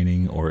it's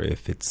raining or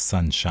if it's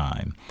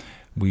sunshine.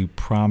 We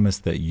promise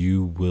that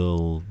you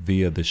will,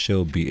 via the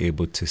show, be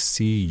able to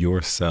see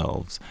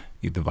yourselves,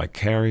 either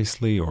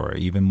vicariously or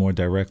even more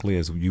directly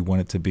as you want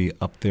it to be,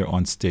 up there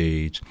on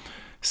stage,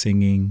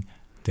 singing,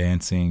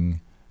 dancing,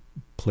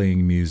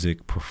 playing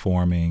music,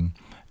 performing,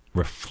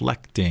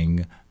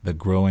 reflecting the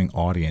growing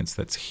audience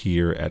that's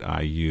here at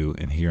IU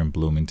and here in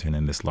Bloomington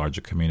in this larger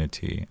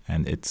community.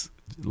 And it's,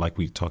 like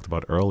we talked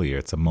about earlier,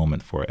 it's a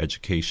moment for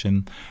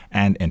education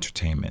and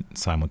entertainment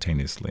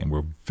simultaneously. And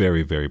we're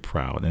very, very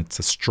proud. And it's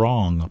a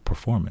strong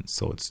performance,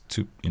 so it's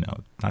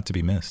not to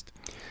be missed.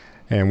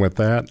 And with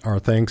that, our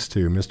thanks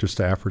to Mr.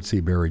 Stafford C.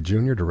 Berry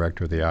Jr.,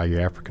 Director of the IU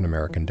African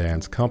American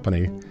Dance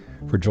Company,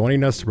 for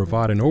joining us to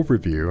provide an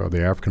overview of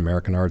the African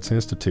American Arts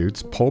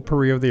Institute's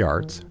Potpourri of the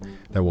Arts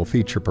that will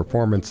feature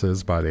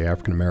performances by the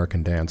African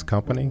American Dance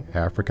Company,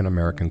 African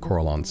American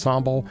Choral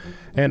Ensemble,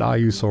 and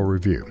IU Soul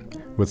Review,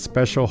 with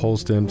special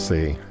host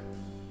MC,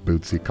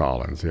 Bootsy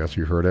Collins. Yes,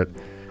 you heard it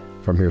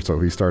from here. So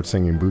if he starts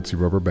singing Bootsy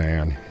Rubber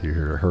Band, you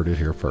heard it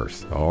here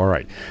first. All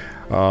right.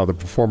 The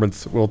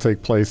performance will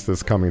take place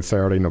this coming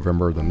Saturday,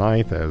 November the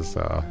 9th, as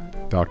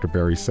Dr.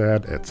 Berry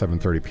said, at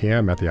 7:30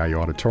 p.m. at the IU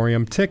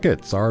Auditorium.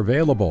 Tickets are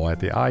available at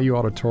the IU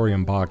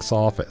Auditorium box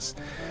office.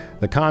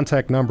 The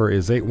contact number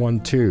is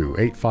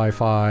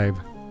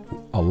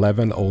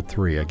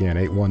 812-855-1103. Again,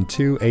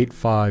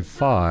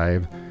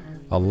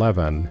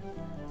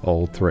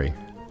 812-855-1103.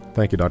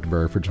 Thank you, Dr.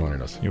 Berry, for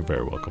joining us. You're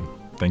very welcome.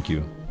 Thank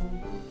you.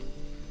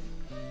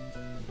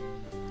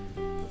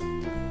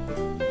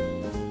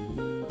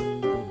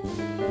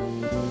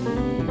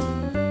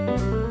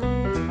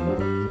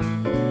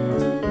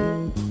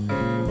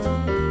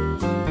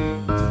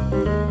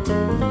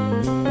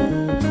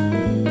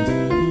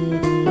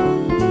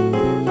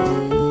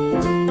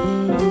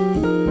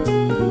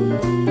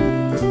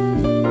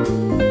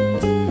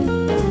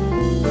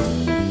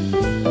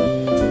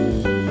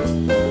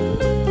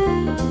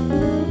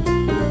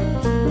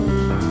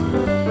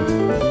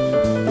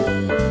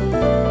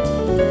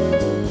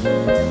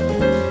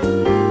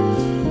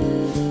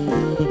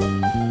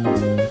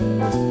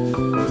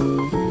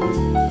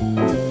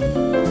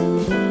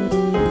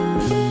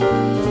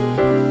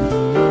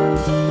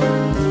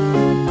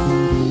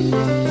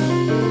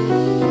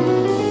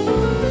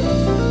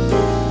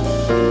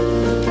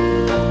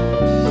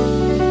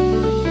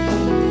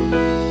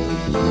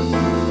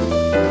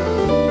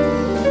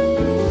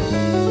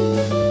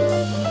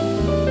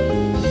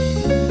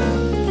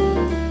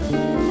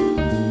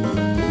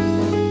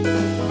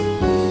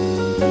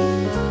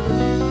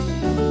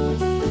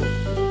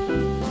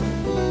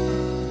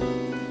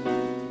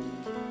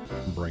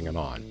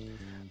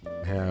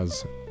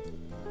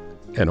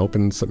 An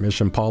open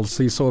submission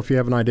policy. So if you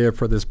have an idea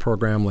for this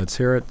program, let's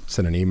hear it.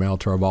 Send an email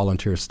to our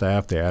volunteer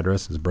staff. The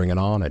address is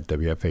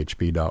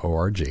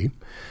bringiton@wfhb.org.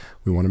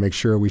 We want to make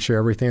sure we share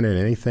everything and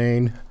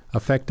anything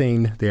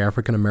affecting the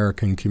African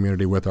American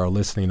community with our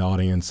listening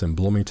audience in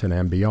Bloomington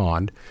and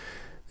beyond.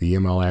 The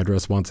email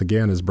address, once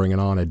again, is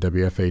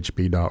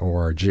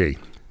bringiton@wfhb.org.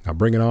 Now,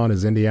 Bring It On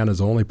is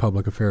Indiana's only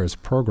public affairs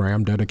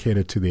program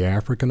dedicated to the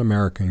African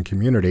American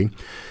community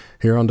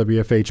here on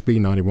WFHB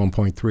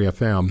 91.3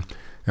 FM.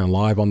 And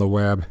live on the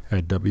web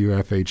at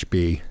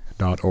wfhb.org.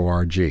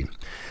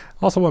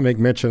 Also want to make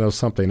mention of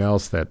something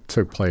else that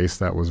took place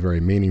that was very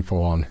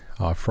meaningful on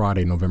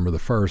Friday, November the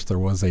 1st. There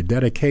was a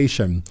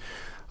dedication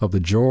of the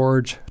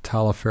George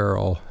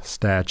Taliaferro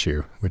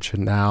statue, which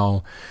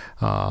now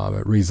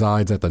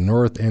resides at the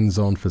North End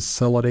Zone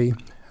facility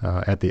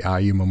at the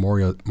IU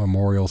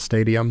Memorial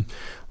Stadium.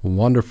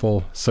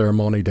 Wonderful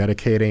ceremony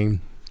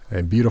dedicating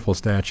a beautiful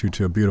statue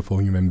to a beautiful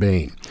human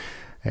being.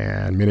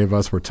 And many of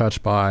us were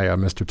touched by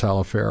Mr.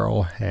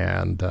 Taliaferro,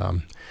 and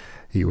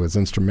he was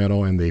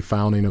instrumental in the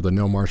founding of the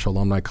Neal Marshall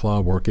Alumni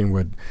Club, working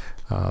with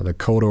the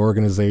CODA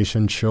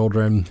organization,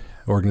 children,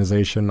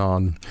 organization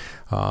on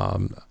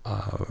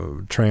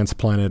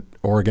transplanted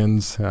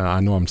organs. I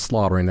know I'm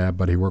slaughtering that,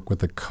 but he worked with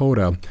the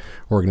CODA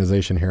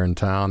organization here in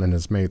town and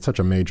has made such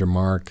a major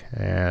mark,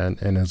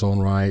 and in his own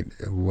right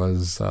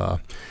was a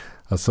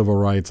civil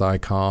rights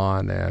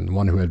icon and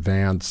one who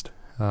advanced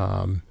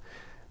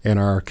in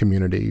our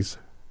communities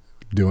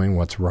doing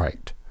what's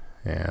right.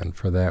 And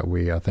for that,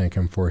 we thank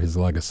him for his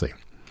legacy.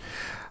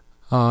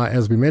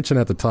 As we mentioned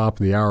at the top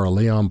of the hour,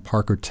 Leon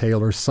Parker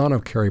Taylor, son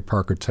of Carrie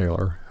Parker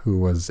Taylor, who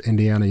was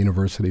Indiana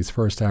University's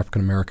first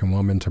African-American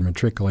woman to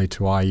matriculate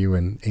to IU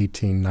in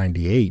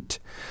 1898.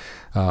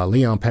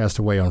 Leon passed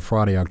away on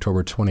Friday,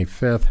 October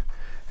 25th,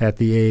 at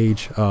the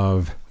age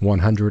of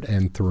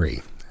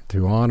 103.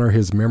 To honor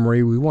his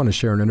memory, we want to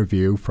share an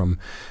interview from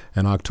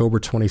an October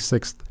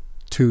 26th,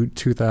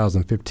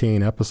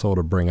 2015 episode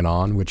of Bring It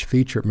On, which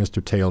featured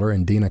Mr. Taylor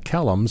and Dina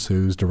Kellums,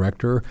 who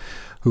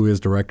is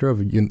director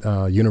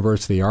of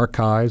University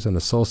Archives and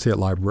associate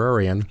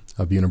librarian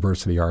of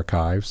University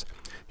Archives.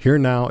 Here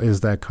now is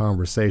that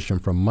conversation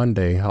from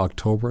Monday,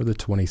 October the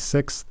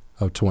 26th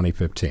of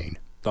 2015.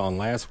 On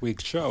last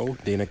week's show,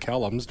 Dina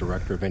Kellums,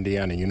 director of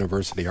Indiana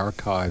University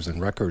Archives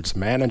and Records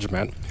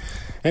Management,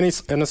 and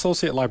he's an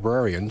associate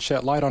librarian,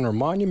 shed light on her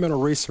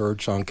monumental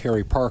research on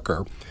Carrie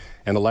Parker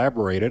and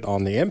elaborated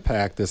on the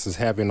impact this is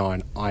having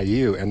on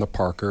IU and the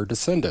Parker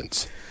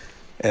descendants.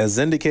 As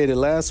indicated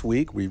last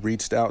week, we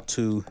reached out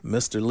to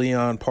Mr.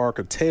 Leon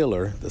Parker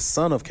Taylor, the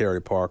son of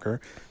Carrie Parker,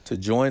 to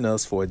join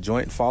us for a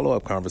joint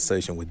follow-up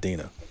conversation with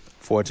Dina.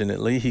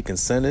 Fortunately, he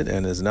consented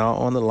and is now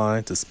on the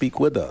line to speak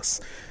with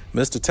us.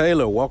 Mr.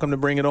 Taylor, welcome to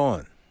Bring It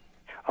On.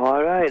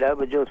 All right. I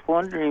was just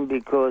wondering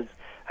because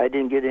I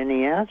didn't get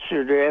any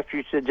answer there after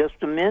you said just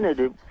a minute.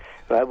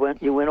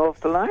 You went off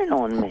the line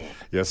on me.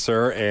 Yes,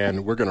 sir,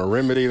 and we're going to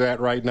remedy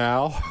that right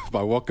now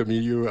by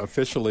welcoming you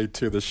officially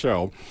to the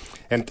show.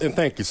 And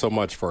thank you so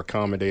much for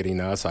accommodating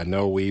us. I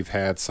know we've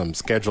had some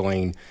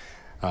scheduling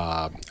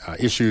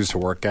issues to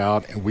work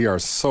out, and we are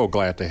so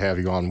glad to have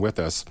you on with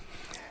us.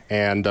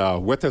 And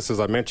with us,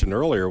 as I mentioned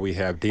earlier, we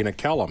have Dina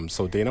Kellums.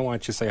 So, Dina, why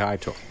don't you say hi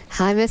to her?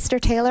 Hi,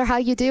 Mr. Taylor. How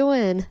you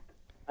doing?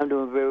 I'm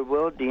doing very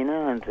well,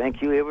 Dina, and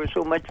thank you ever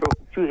so much for what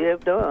you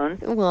have done.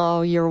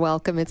 Well, you're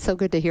welcome. It's so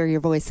good to hear your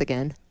voice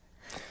again.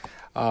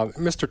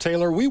 Mr.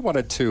 Taylor, we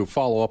wanted to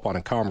follow up on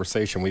a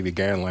conversation we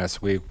began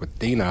last week with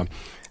Dina.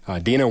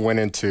 Dina went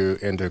into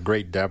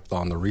great depth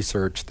on the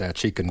research that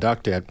she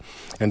conducted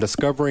and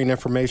discovering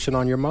information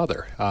on your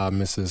mother,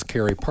 Mrs.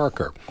 Carrie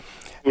Parker.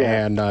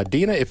 Yeah. And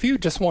Dina, if you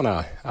just want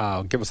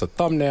to give us a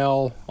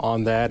thumbnail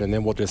on that, and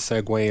then we'll just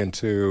segue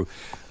into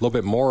a little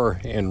bit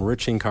more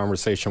enriching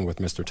conversation with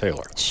Mr.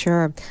 Taylor.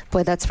 Sure.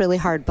 Boy, that's really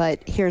hard, but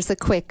here's a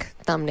quick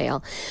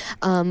thumbnail.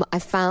 I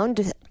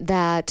found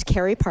that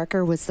Carrie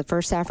Parker was the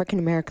first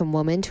African-American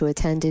woman to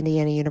attend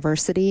Indiana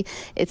University.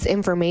 It's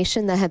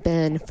information that had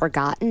been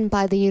forgotten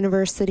by the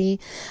university.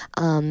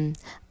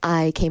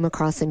 I came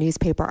across a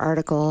newspaper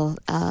article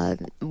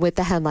with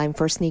the headline,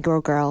 First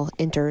Negro Girl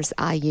Enters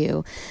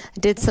IU.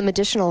 Did some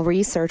additional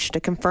research to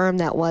confirm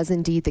that was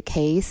indeed the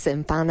case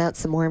and found out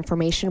some more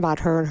information about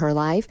her and her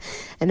life,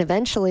 and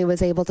eventually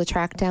was able to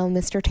track down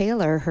Mr.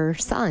 Taylor, her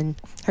son,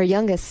 her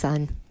youngest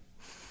son.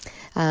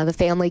 The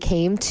family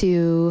came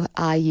to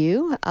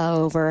IU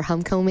over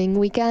homecoming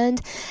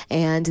weekend,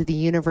 and the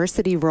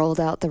university rolled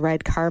out the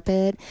red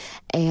carpet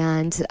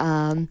and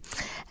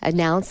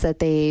announced that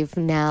they've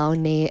now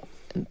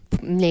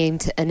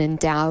named an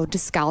endowed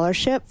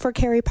scholarship for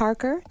Carrie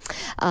Parker.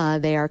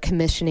 They are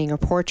commissioning a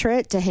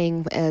portrait to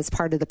hang as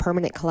part of the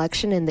permanent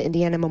collection in the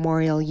Indiana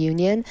Memorial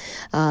Union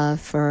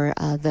for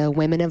the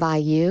women of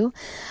IU.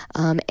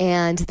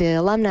 And the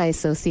Alumni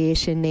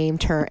Association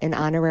named her an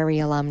honorary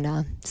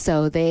alumna.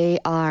 So they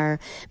are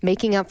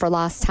making up for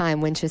lost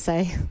time, wouldn't you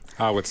say?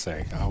 I would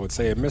say.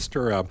 And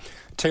Mr.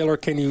 Taylor,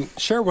 can you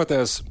share with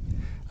us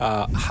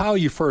how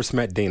you first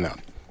met Dina?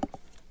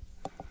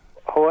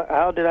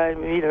 How did I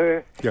meet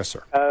her? Yes,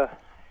 sir.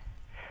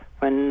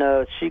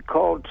 When she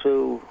called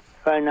to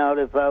find out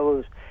if I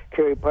was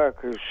Carrie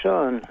Parker's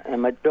son,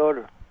 and my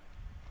daughter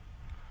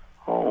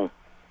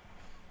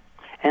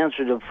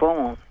answered the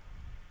phone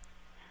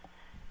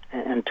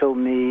and told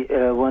me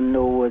wanted to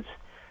know was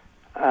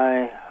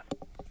I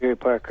Carrie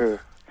Parker's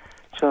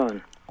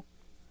son.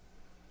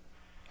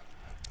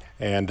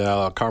 And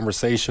a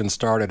conversation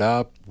started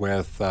up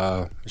with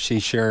she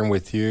sharing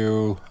with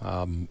you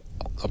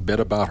a bit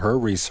about her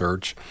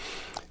research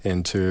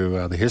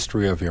into the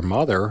history of your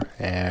mother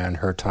and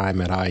her time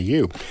at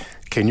IU.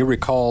 Can you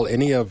recall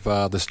any of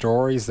the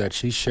stories that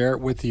she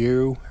shared with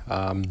you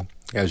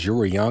as you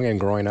were young and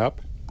growing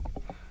up?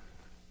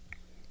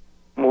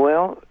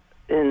 Well,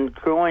 in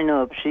growing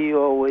up,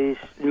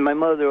 my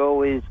mother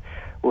always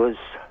was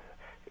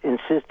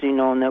insisting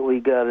on that we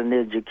got an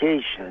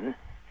education,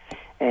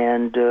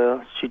 and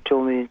she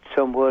told me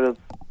somewhat of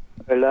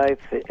her life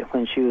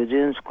when she was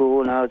in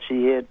school and how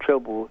she had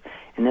trouble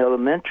in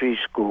elementary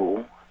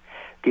school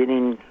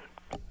getting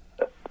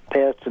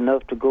past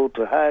enough to go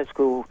to high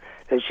school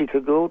that she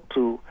could go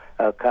to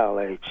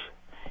college.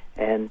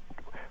 And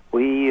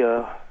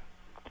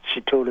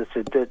she told us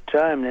at that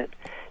time that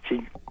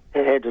she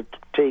had to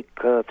take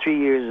 3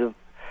 years of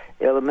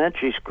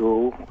elementary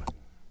school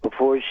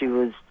before she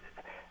was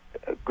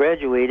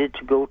graduated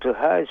to go to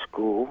high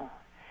school.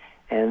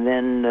 And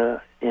then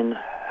in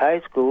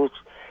high school,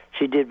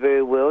 she did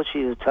very well.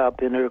 She was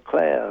top in her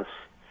class.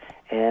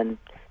 And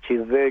she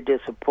was very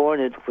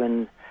disappointed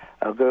when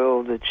a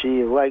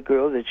white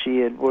girl that she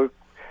had worked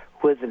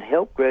with and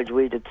helped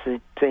graduate at the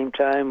same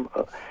time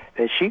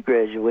as she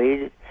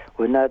graduated,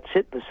 would not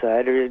sit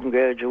beside her in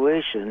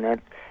graduation. That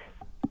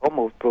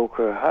almost broke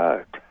her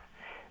heart.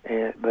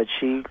 But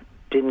she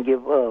didn't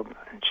give up.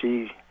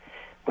 She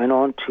went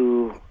on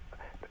to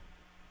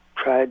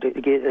try to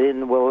get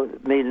in,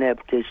 made an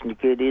application to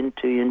get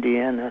into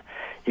Indiana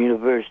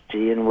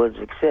University and was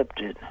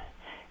accepted.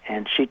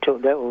 And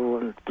that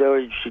was one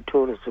story she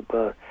told us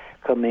about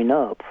coming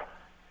up.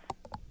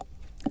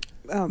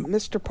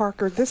 Mr.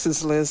 Parker, this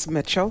is Liz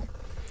Mitchell.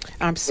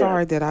 I'm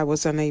sorry that I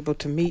was unable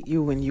to meet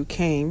you when you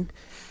came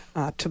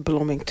to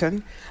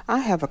Bloomington. I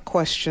have a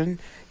question.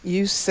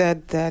 You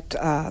said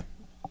that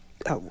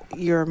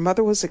your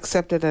mother was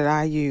accepted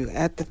at IU.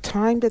 At the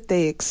time that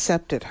they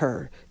accepted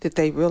her, did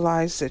they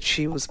realize that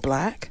she was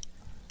black?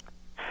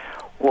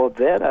 Well,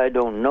 that I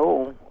don't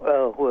know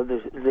whether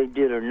they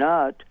did or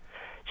not.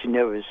 She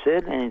never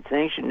said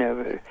anything.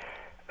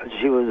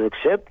 She was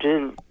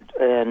accepted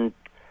and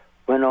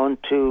went on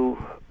to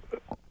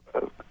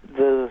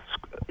the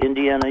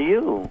Indiana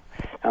U.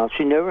 Now,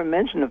 she never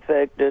mentioned the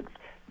fact that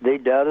they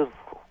doubted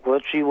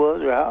what she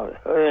was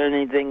or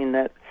anything in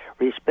that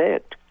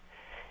respect.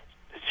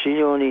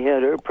 She only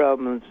had her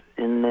problems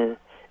in the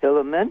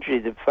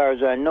elementary, as far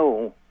as I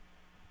know.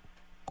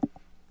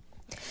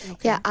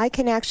 Okay. Yeah, I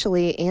can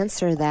actually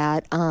answer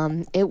that.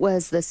 It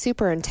was the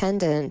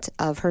superintendent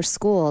of her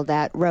school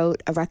that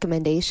wrote a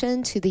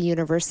recommendation to the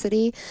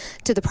university,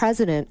 to the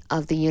president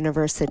of the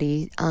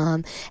university,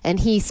 and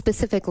he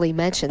specifically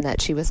mentioned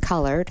that she was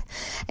colored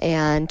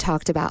and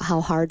talked about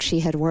how hard she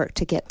had worked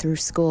to get through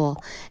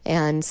school.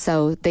 And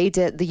so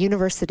the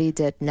university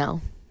did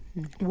know.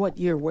 What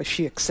year was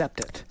she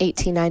accepted?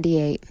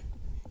 1898.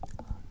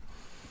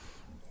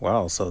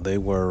 Wow, so they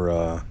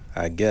were,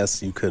 I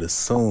guess you could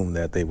assume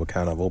that they were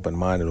kind of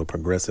open-minded or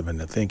progressive in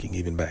their thinking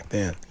even back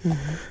then.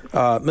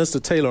 Mm-hmm.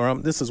 Mr. Taylor,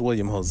 this is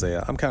William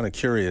Hosea. I'm kind of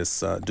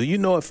curious. Do you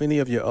know if any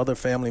of your other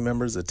family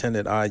members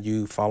attended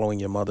IU following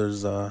your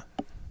mother's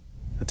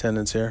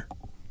attendance here?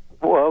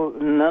 Well,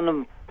 none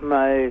of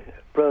my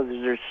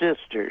brothers or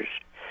sisters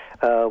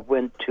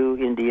went to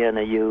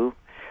Indiana U.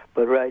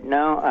 But right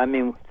now,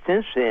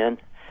 since then,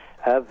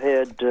 I've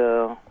had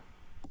two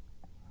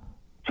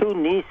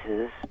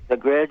nieces that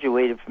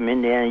graduated from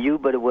Indiana U,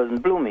 but it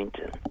wasn't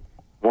Bloomington.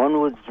 One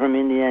was from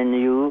Indiana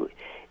U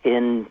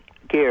in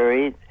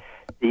Gary.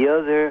 The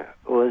other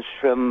was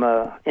from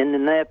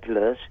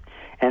Indianapolis,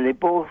 and they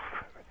both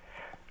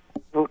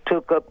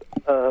took up,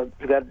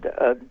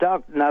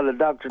 got not a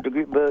doctorate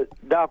degree, but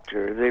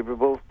doctor. They were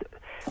both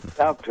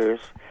doctors.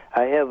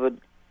 I have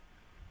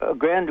a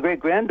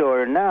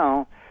great-granddaughter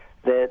now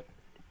that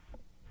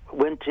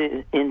went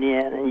to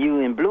Indiana U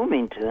in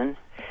Bloomington.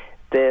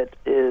 But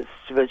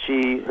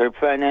her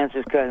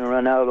finances kind of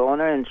run out on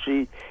her, and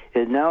she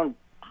is now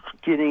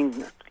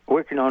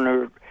working on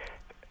her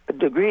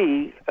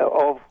degree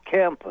off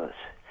campus.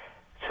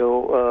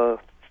 So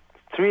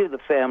 3 of the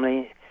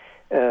family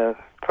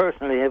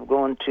personally have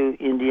gone to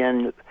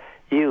Indiana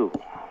U.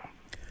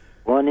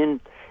 One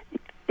in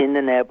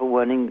Indianapolis,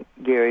 one in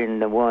Gary,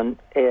 and the one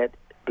at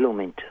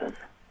Bloomington.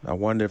 I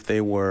wonder if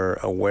they were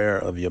aware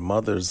of your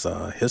mother's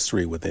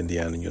history with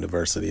Indiana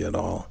University at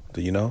all.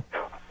 Do you know?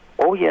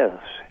 Oh, yes.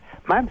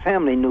 My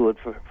family knew it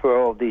for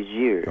all these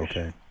years.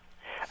 Okay.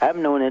 I've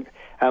known it.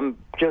 I'm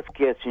just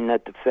guessing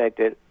at the fact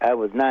that I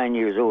was 9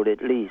 years old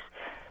at least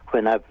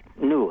when I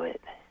knew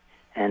it.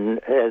 And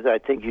as I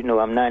think you know,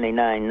 I'm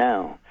 99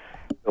 now.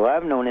 So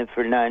I've known it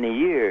for 90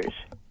 years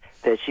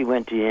that she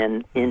went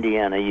to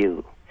Indiana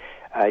U.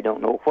 I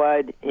don't know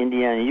why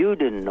Indiana U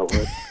didn't know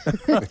it.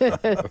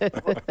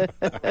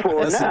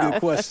 That's a good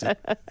question.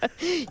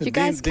 You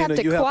guys kept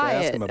it you quiet.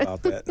 Have to ask him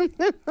about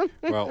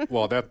that.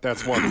 Well,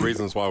 that's one of the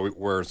reasons why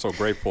we're so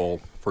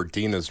grateful for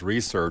Dina's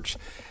research.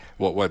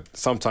 What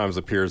sometimes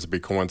appears to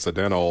be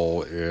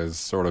coincidental is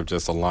sort of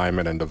just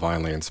alignment and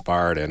divinely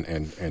inspired.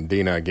 And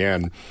Dina,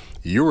 again,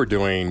 you were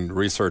doing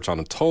research on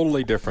a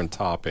totally different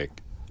topic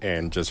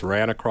and just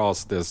ran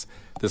across this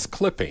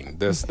clipping,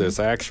 this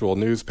actual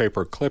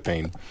newspaper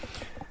clipping,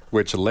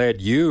 which led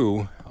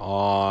you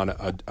on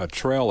a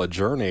trail, a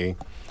journey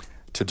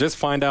to just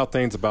find out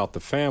things about the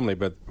family.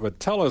 But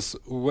tell us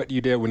what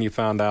you did when you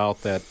found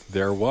out that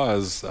there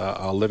was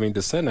a living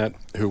descendant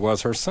who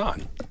was her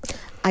son.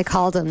 I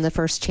called him the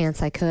first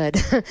chance I could.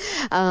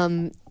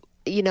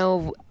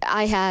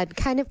 I had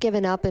kind of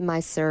given up in my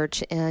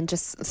search and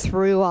just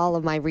threw all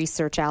of my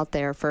research out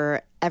there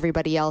for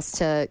everybody else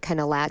to kind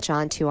of latch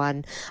onto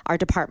on our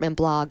department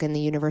blog and the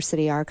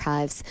university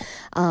archives.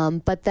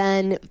 But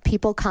then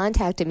people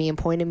contacted me and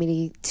pointed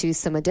me to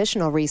some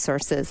additional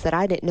resources that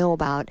I didn't know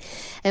about.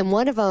 And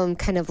one of them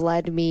kind of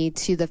led me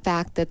to the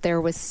fact that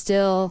there was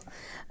still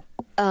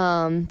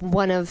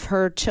one of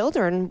her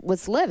children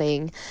was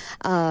living.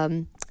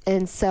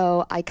 And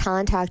so I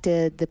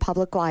contacted the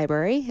public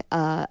library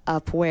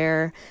up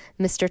where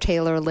Mr.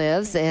 Taylor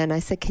lives, and I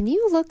said, can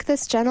you look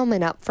this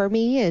gentleman up for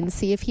me and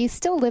see if he's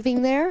still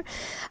living there?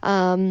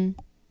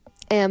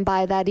 And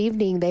by that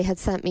evening, they had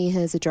sent me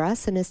his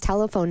address and his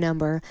telephone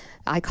number.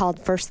 I called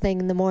first thing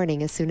in the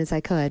morning as soon as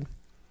I could.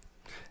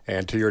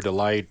 And to your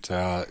delight,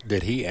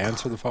 did he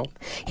answer the phone?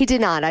 He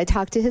did not. I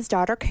talked to his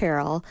daughter,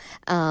 Carol,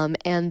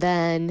 and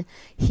then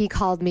he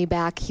called me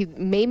back. He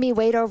made me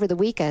wait over the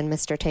weekend,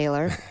 Mr.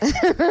 Taylor.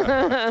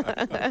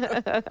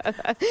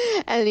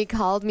 And he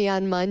called me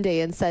on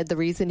Monday and said the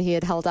reason he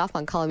had held off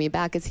on calling me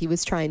back is he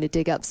was trying to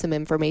dig up some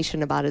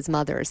information about his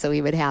mother, so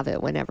he would have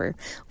it whenever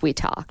we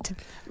talked.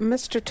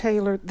 Mr.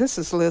 Taylor, this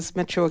is Liz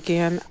Mitchell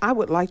again. I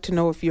would like to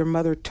know if your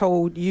mother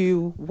told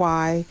you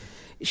why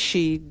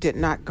she did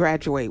not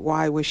graduate.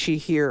 Why was she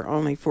here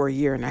only for a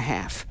year and a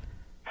half?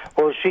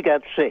 Well, she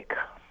got sick.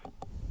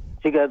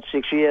 She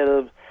had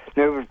a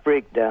nervous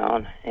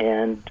breakdown,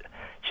 and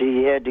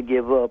she had to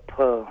give up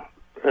her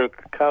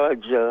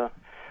college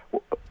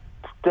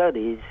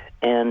studies.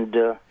 And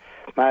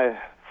my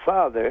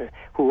father,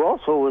 who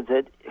also was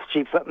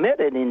she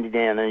met at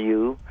Indiana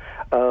U,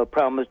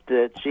 promised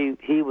that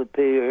he would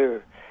pay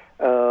her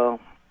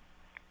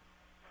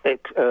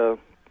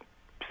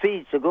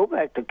fees to go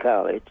back to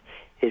college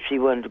if she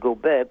wanted to go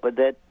back, but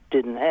that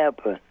didn't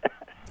happen.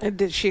 And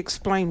did she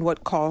explain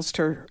what caused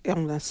her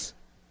illness?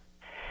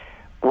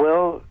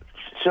 Well,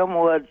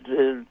 somewhat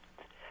she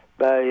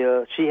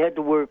had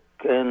to work,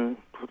 and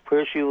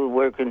where she was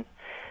working,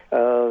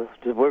 the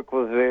work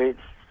was very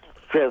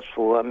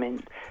stressful. I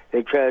mean,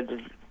 they tried to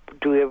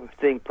do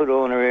everything, put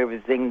on her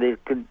everything they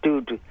could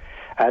do to,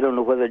 I don't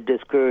know whether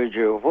discourage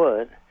her or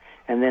what,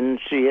 and then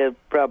she had a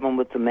problem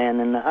with the man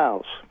in the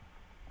house.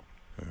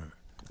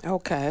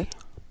 Okay.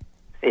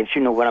 If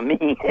you know what I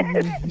mean.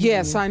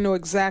 Yes, I know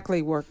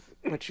exactly what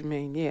you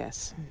mean,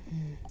 yes.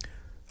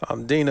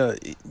 Dina,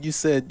 you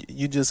said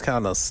you just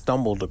kind of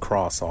stumbled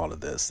across all of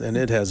this, and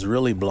it has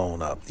really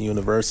blown up. The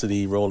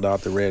university rolled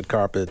out the red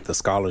carpet, the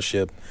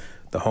scholarship,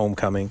 the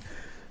homecoming.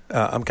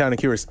 I'm kind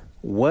of curious,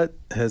 what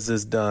has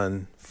this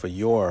done for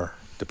your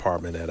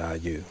department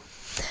at IU?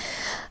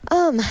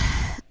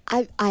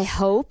 I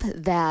hope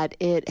that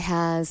it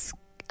has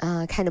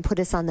kind of put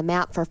us on the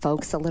map for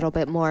folks a little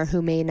bit more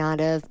who may not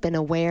have been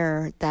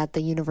aware that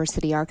the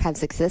university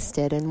archives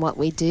existed and what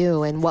we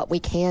do and what we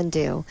can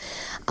do.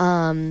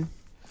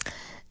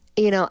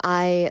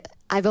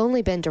 I've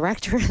only been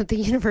director of the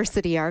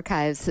university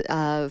archives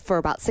for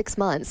about 6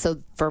 months. So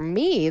for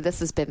me, this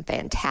has been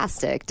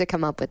fantastic to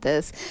come up with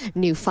this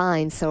new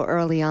find so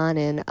early on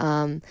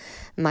in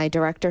my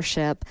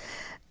directorship.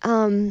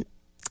 I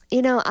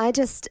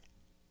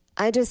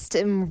just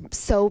am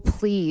so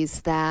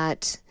pleased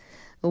that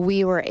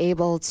we were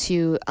able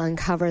to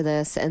uncover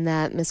this and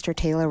that Mr.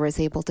 Taylor was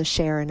able to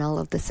share in all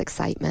of this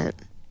excitement.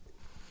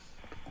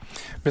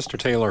 Mr.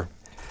 Taylor,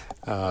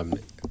 a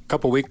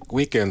couple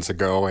weekends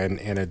ago, and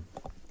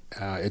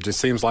it just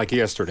seems like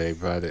yesterday,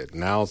 but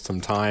now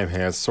some time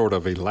has sort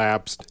of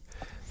elapsed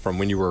from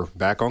when you were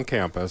back on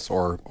campus,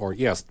 or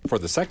yes, for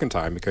the second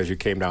time because you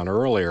came down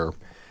earlier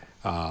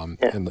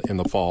in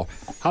the fall.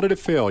 How did it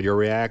feel, your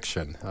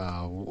reaction?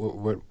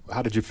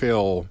 How did you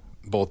feel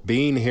both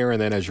being here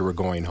and then as you were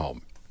going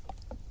home?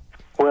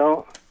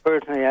 Well,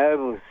 personally, I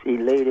was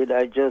elated.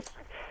 I just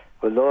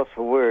was lost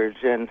for words.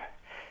 And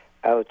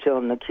I was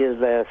telling the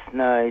kids last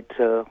night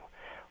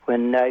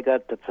when I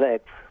got the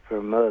plaque for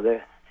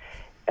Mother,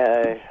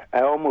 I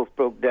almost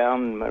broke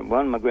down.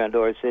 One of my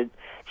granddaughters said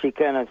she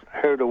kind of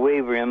heard a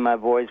waver in my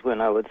voice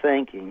when I was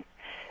thinking.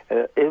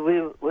 It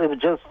was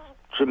just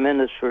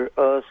tremendous for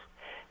us.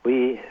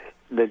 The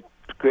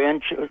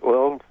grandchildren,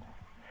 well,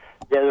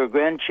 there were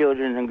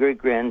grandchildren and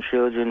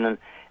great-grandchildren and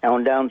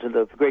on down to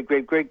the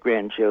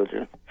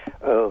great-great-great-grandchildren.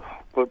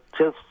 We're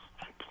just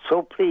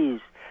so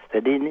pleased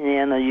that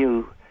Indiana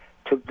U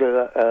took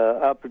the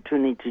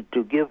opportunity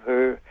to give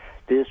her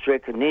this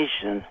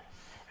recognition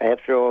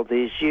after all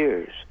these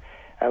years.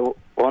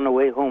 On the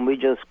way home, we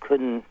just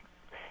couldn't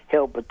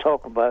help but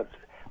talk about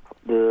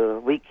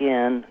the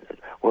weekend,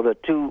 or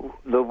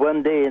the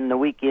one day in the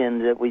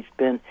weekend that we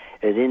spent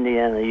at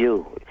Indiana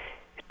U.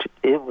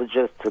 It was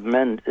just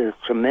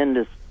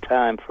tremendous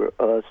time for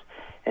us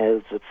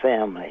as a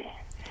family.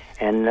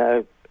 And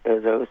as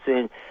I was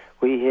saying,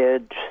 we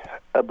had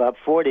about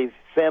 40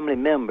 family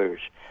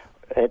members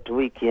at the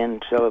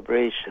weekend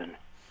celebration.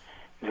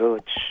 So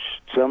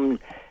some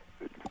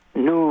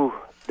knew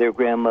their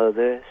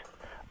grandmothers,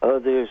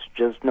 others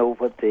just know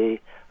what they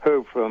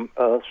heard from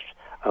us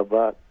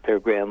about their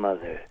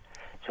grandmother.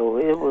 So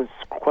it was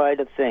quite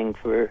a thing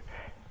for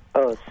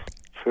us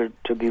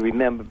to be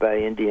remembered by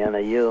Indiana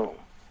U.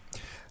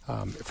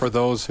 For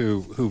those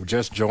who've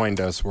just joined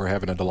us, we're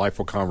having a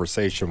delightful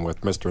conversation with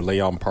Mr.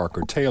 Leon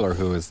Parker Taylor,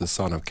 who is the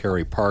son of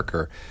Carrie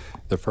Parker,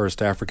 the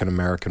first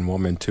African-American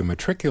woman to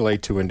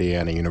matriculate to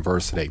Indiana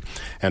University.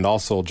 And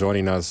also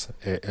joining us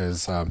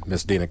is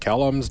Ms. Dina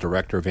Kellums,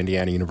 Director of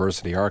Indiana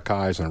University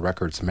Archives and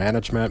Records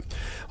Management.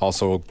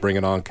 Also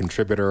bringing on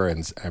contributor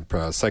and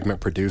segment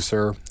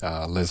producer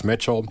Liz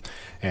Mitchell,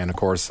 and of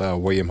course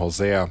William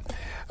Hosea.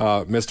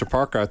 Mr.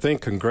 Parker, I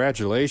think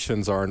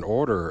congratulations are in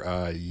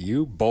order.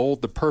 You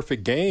bowled the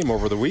perfect game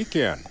over the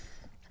weekend.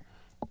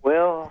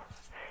 Well,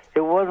 it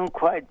wasn't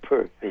quite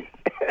perfect,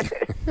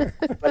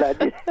 but I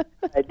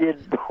did.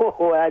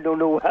 Oh, I don't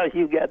know how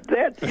you got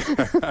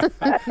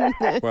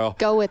that. Well,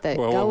 go with it.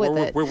 Well, go with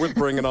it. We'll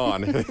bring it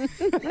on.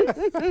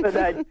 But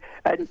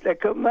I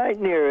come right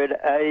near it.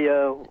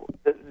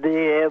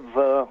 They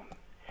have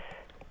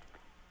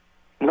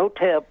no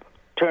tap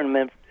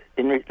tournament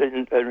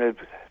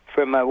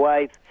for my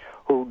wife,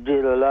 who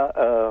did a lot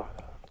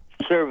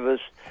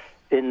service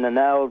in the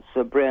Niles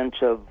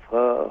branch of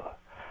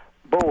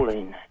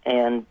bowling,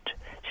 and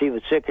she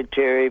was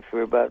secretary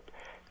for about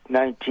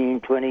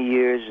 19, 20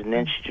 years, and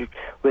then she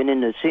went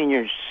into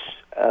seniors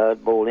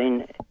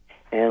bowling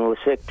and was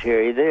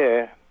secretary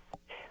there.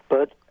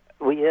 But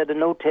we had a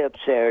no-tap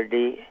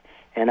Saturday,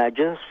 and I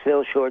just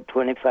fell short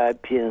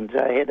 25 pins.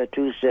 I had a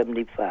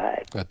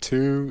 275. A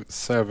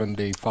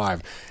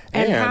 275.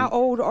 And how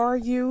old are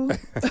you?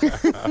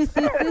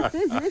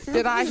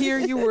 Did I hear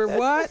you were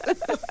what?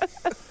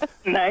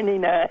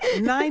 99.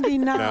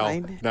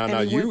 99. Now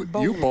you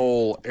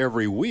bowl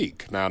every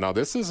week. Now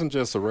this isn't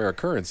just a rare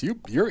occurrence.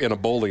 You're in a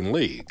bowling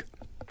league.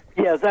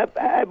 Yes,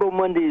 I bowl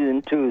Mondays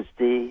and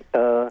Tuesday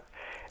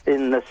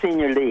in the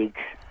senior league.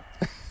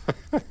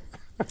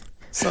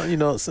 So,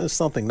 there's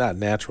something not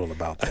natural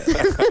about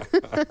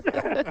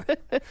that.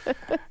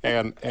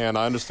 And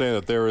I understand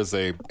that there is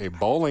a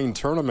bowling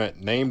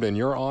tournament named in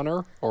your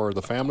honor or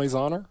the family's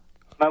honor?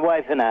 My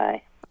wife and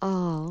I.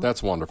 Oh.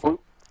 That's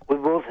wonderful. We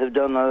both have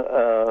done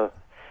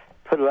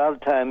put a lot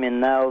of time in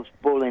Niles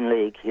Bowling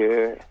League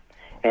here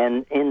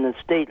and in the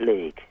State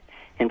League.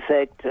 In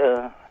fact,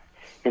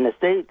 in the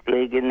State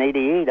League in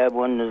 '88, I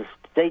won the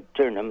state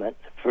tournament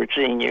for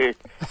seniors.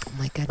 Oh,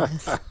 my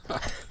goodness.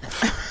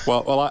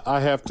 Well, I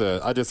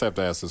just have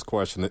to ask this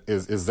question.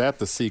 Is that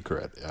the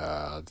secret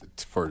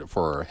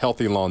for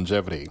healthy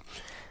longevity?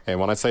 And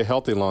when I say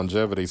healthy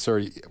longevity,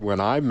 sir, when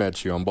I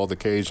met you on both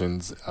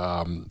occasions,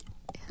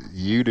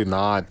 you did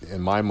not,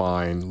 in my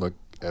mind, look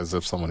as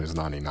if someone who's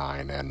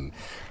 99. And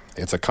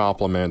it's a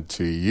compliment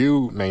to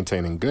you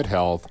maintaining good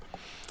health.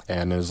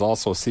 And there's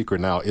also a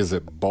secret now. Is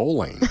it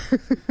bowling?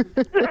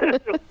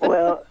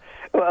 Well,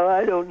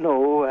 I don't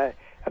know.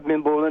 I've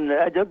been bowling.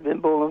 I've just been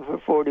bowling for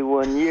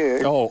 41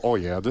 years. Oh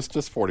yeah, this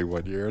just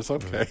 41 years.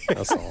 Okay,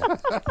 that's all.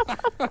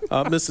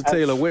 Mr.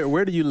 Taylor,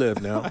 where do you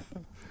live now?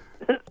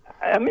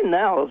 I'm in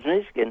Niles,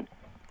 Michigan.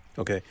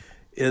 Okay,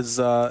 is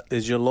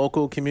your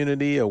local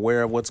community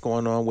aware of what's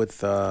going on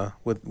with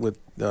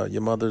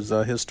your mother's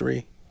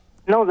history?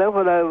 No, that's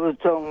what I was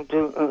talking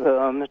to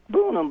Mr.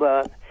 Boone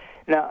about.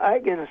 Now I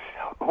get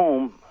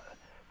home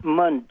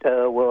Monday.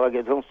 I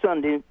get home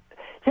Sunday.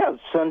 Yeah,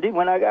 Sunday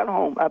when I got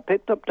home, I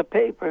picked up the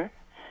paper.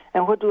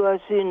 And what do I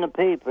see in the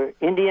paper?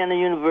 Indiana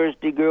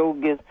University girl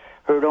gets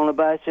hurt on a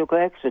bicycle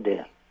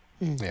accident.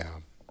 Yeah.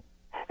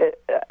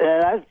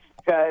 And I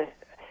tried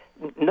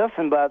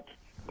nothing about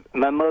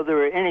my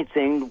mother or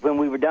anything when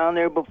we were down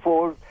there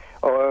before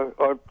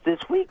or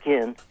this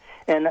weekend.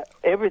 And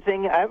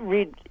everything, I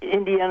read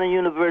Indiana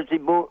University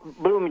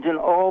Bloomington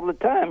all the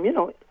time,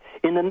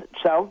 in the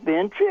South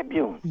Bend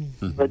Tribune.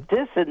 Mm-hmm. But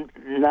this had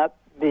not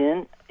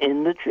been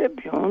in the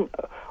Tribune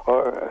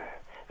or...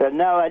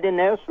 Now, I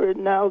didn't ask for it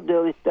now,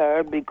 Daily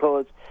Star,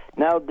 because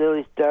now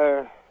Daily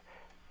Star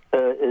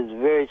is a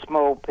very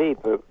small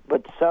paper,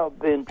 but the South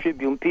Bend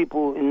Tribune,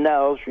 people in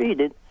Niles read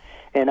it,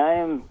 and I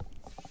am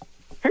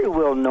pretty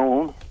well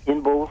known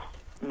in both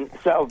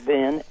South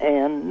Bend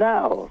and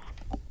Niles.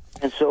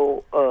 And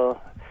so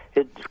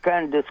it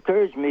kind of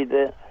discouraged me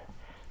that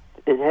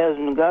it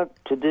hasn't got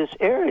to this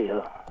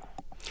area.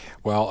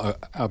 Well,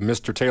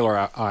 Mr.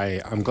 Taylor,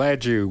 I'm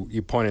glad you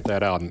pointed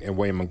that out, and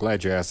William, I'm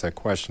glad you asked that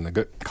question. A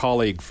good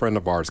colleague, friend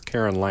of ours,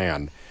 Karen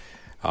Land,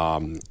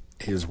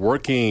 is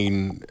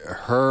working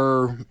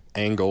her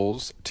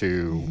angles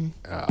to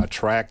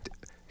attract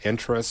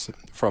interest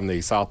from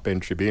the South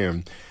Bend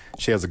Tribune.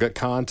 She has a good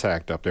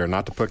contact up there.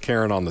 Not to put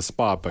Karen on the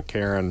spot, but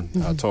Karen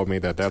told me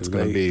that's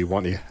going to be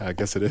one. I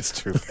guess it is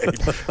too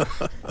late.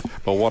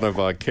 But one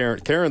of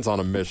Karen's on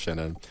a mission,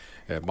 and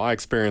my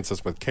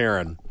experiences with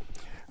Karen.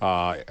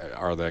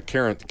 Are that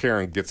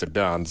Karen gets it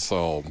done.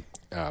 So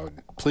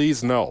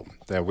please know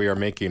that we are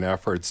making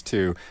efforts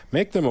to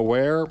make them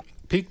aware,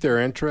 pique their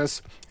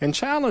interest, and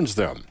challenge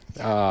them.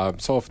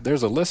 So if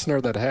there's a listener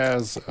that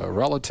has a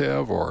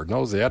relative or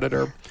knows the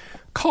editor,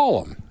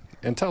 call them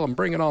and tell them,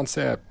 bring it on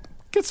set.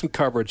 Get some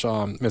coverage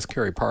on Miss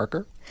Carrie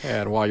Parker.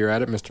 And while you're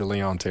at it, Mr.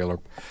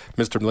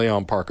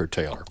 Leon Parker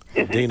Taylor.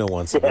 Dina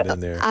wants to get in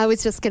there. I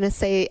was just going to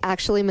say,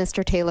 actually,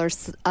 Mr.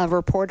 Taylor's a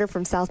reporter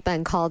from South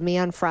Bend called me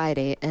on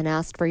Friday and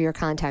asked for your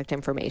contact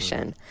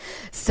information.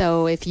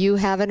 So if you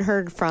haven't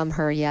heard from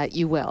her yet,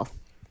 you will.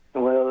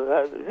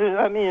 Well,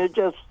 it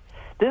just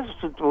this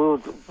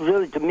was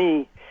really, to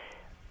me,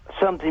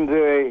 something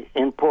very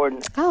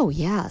important. Oh,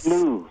 yes.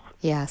 News.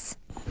 Yes.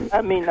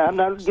 I mean, I'm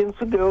not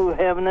against a girl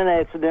having an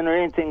accident or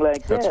anything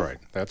like that.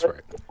 That's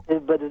right.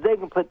 But if they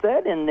can put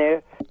that in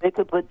there, they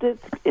could put this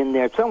in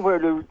there. Somewhere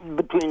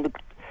between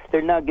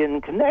they're not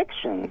getting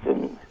connections,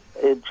 and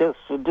it just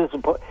was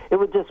disappointing. It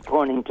was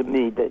disappointing to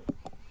me that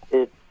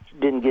it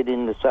didn't get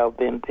in the South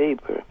Bend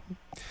paper.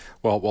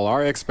 Well,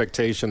 our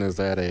expectation is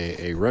that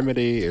a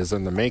remedy is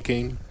in the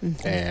making,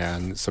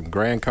 and some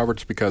grand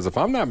coverage, because if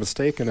I'm not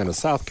mistaken, in a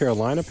South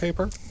Carolina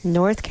paper,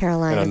 North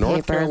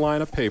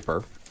Carolina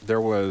paper, there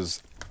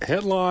was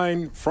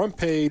headline, front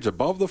page,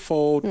 above the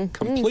fold,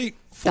 complete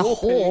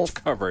full-page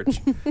coverage,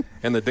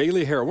 and the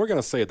Daily Herald. We're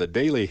going to say the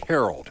Daily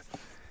Herald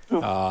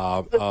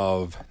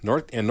of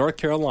North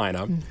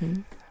Carolina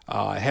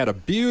had a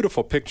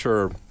beautiful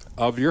picture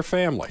of your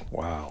family.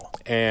 Wow!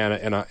 And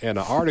an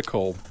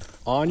article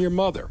on your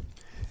mother.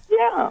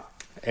 Yeah.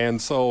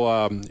 And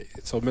so,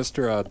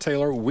 Mr.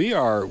 Taylor,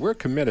 we're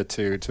committed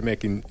to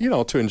making,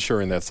 to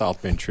ensuring that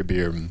South Bend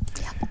Tribune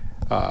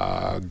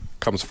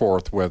comes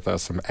forth with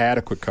some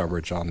adequate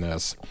coverage on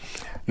this.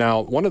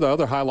 Now, one of the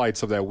other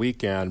highlights of that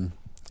weekend,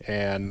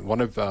 and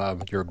one of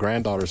your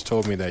granddaughters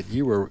told me that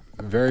you were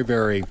very,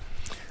 very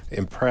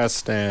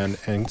impressed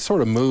and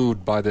sort of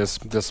moved by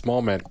this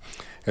moment,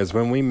 is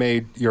when we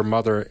made your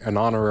mother an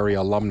honorary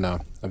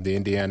alumna of the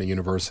Indiana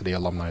University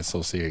Alumni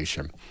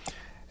Association.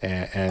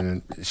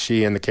 And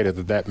she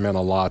indicated that meant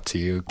a lot to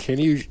you. Can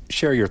you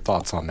share your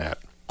thoughts on that?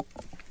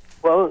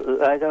 Well,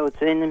 like I was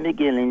saying in the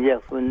beginning,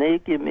 yes, when they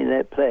give me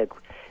that plaque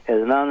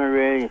as an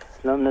honorary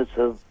alumnus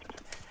of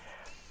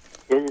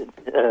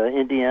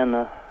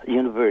Indiana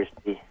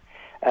University,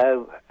 I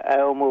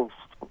almost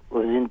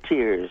was in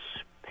tears.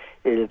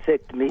 It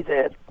affected me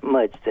that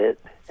much,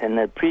 and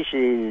I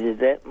appreciated it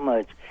that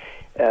much.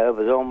 I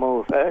was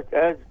almost,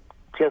 I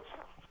just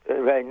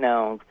right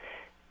now,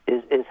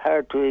 it's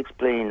hard to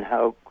explain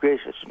how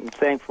gracious and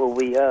thankful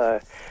we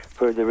are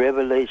for the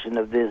revelation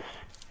of this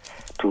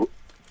to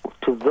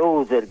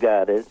those that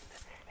got it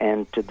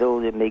and to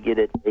those that may get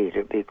it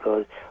later,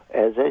 because,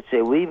 as I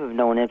say, we've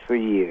known it for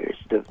years.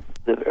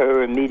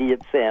 Our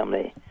immediate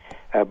family,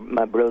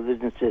 my brothers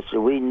and sisters,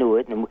 we knew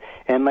it, and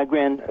my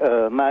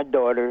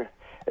daughter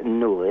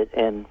knew it,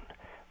 and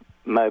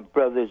my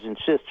brothers and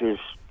sisters'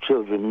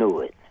 children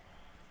knew it.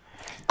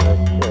 But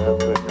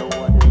for no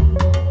one else.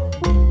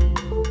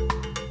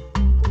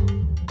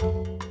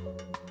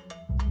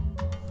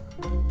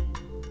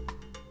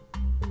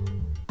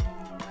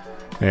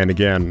 And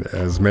again,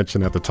 as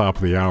mentioned at the top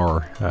of the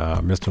hour,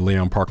 Mr.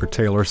 Leon Parker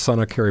Taylor, son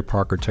of Carrie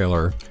Parker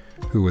Taylor,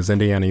 who was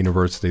Indiana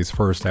University's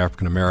first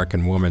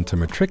African-American woman to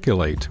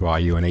matriculate to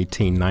IU in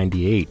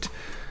 1898.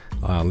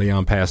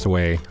 Leon passed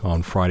away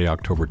on Friday,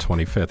 October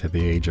 25th at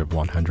the age of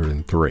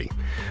 103.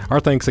 Our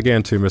thanks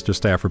again to Mr.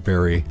 Stafford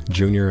Berry,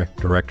 Jr.,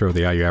 Director of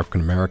the IU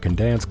African-American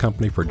Dance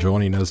Company, for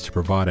joining us to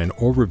provide an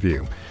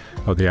overview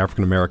of the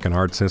African-American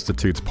Arts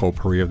Institute's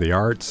Potpourri of the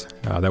Arts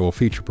that will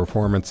feature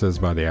performances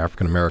by the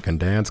African-American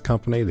Dance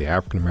Company, the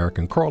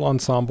African-American Choral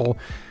Ensemble,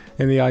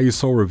 and the IU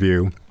Soul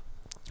Review,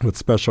 with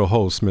special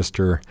host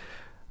Mr.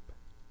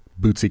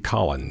 Bootsy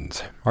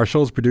Collins. Our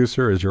show's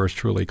producer is yours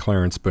truly,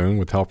 Clarence Boone,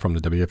 with help from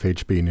the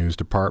WFHB News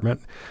Department.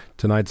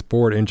 Tonight's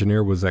board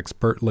engineer was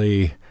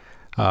expertly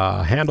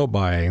handled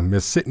by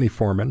Miss Sydney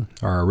Foreman.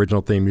 Our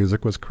original theme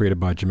music was created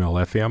by Jamel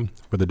Effiam,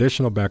 with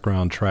additional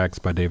background tracks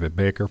by David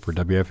Baker. For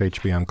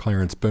WFHB, I'm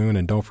Clarence Boone,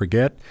 and don't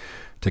forget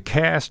to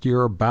cast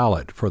your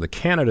ballot for the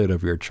candidate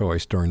of your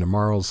choice during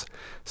tomorrow's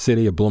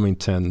City of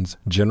Bloomington's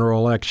general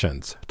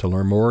elections. To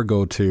learn more,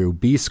 go to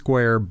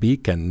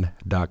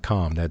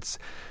bsquarebeacon.com. That's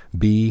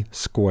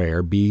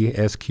B-Square,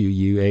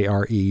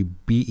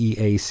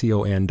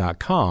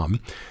 B-S-Q-U-A-R-E-B-E-A-C-O-N.com.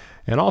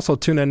 And also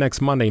tune in next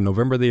Monday,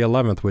 November the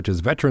 11th, which is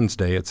Veterans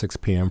Day at 6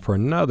 p.m. for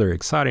another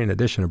exciting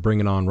edition of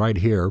Bring It On right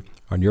here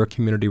on your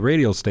community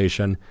radio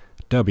station,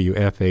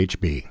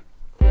 WFHB.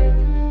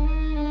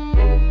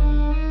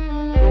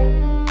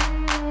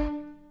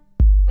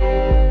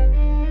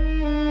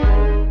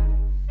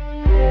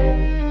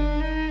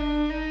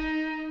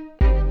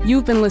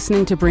 You've been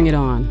listening to Bring It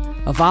On,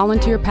 a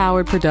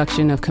volunteer-powered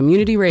production of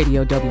Community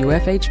Radio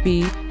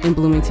WFHB in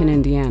Bloomington,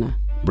 Indiana.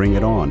 Bring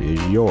It On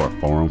is your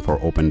forum for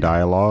open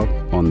dialogue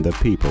on the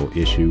people,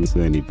 issues,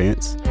 and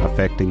events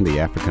affecting the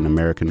African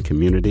American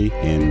community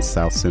in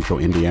South Central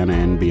Indiana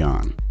and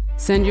beyond.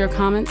 Send your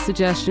comments,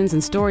 suggestions,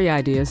 and story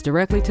ideas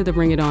directly to the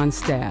Bring It On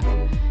staff.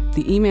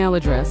 The email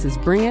address is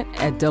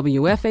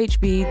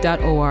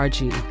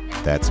bringit@wfhb.org.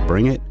 That's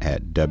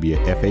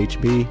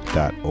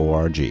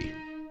bringit@wfhb.org.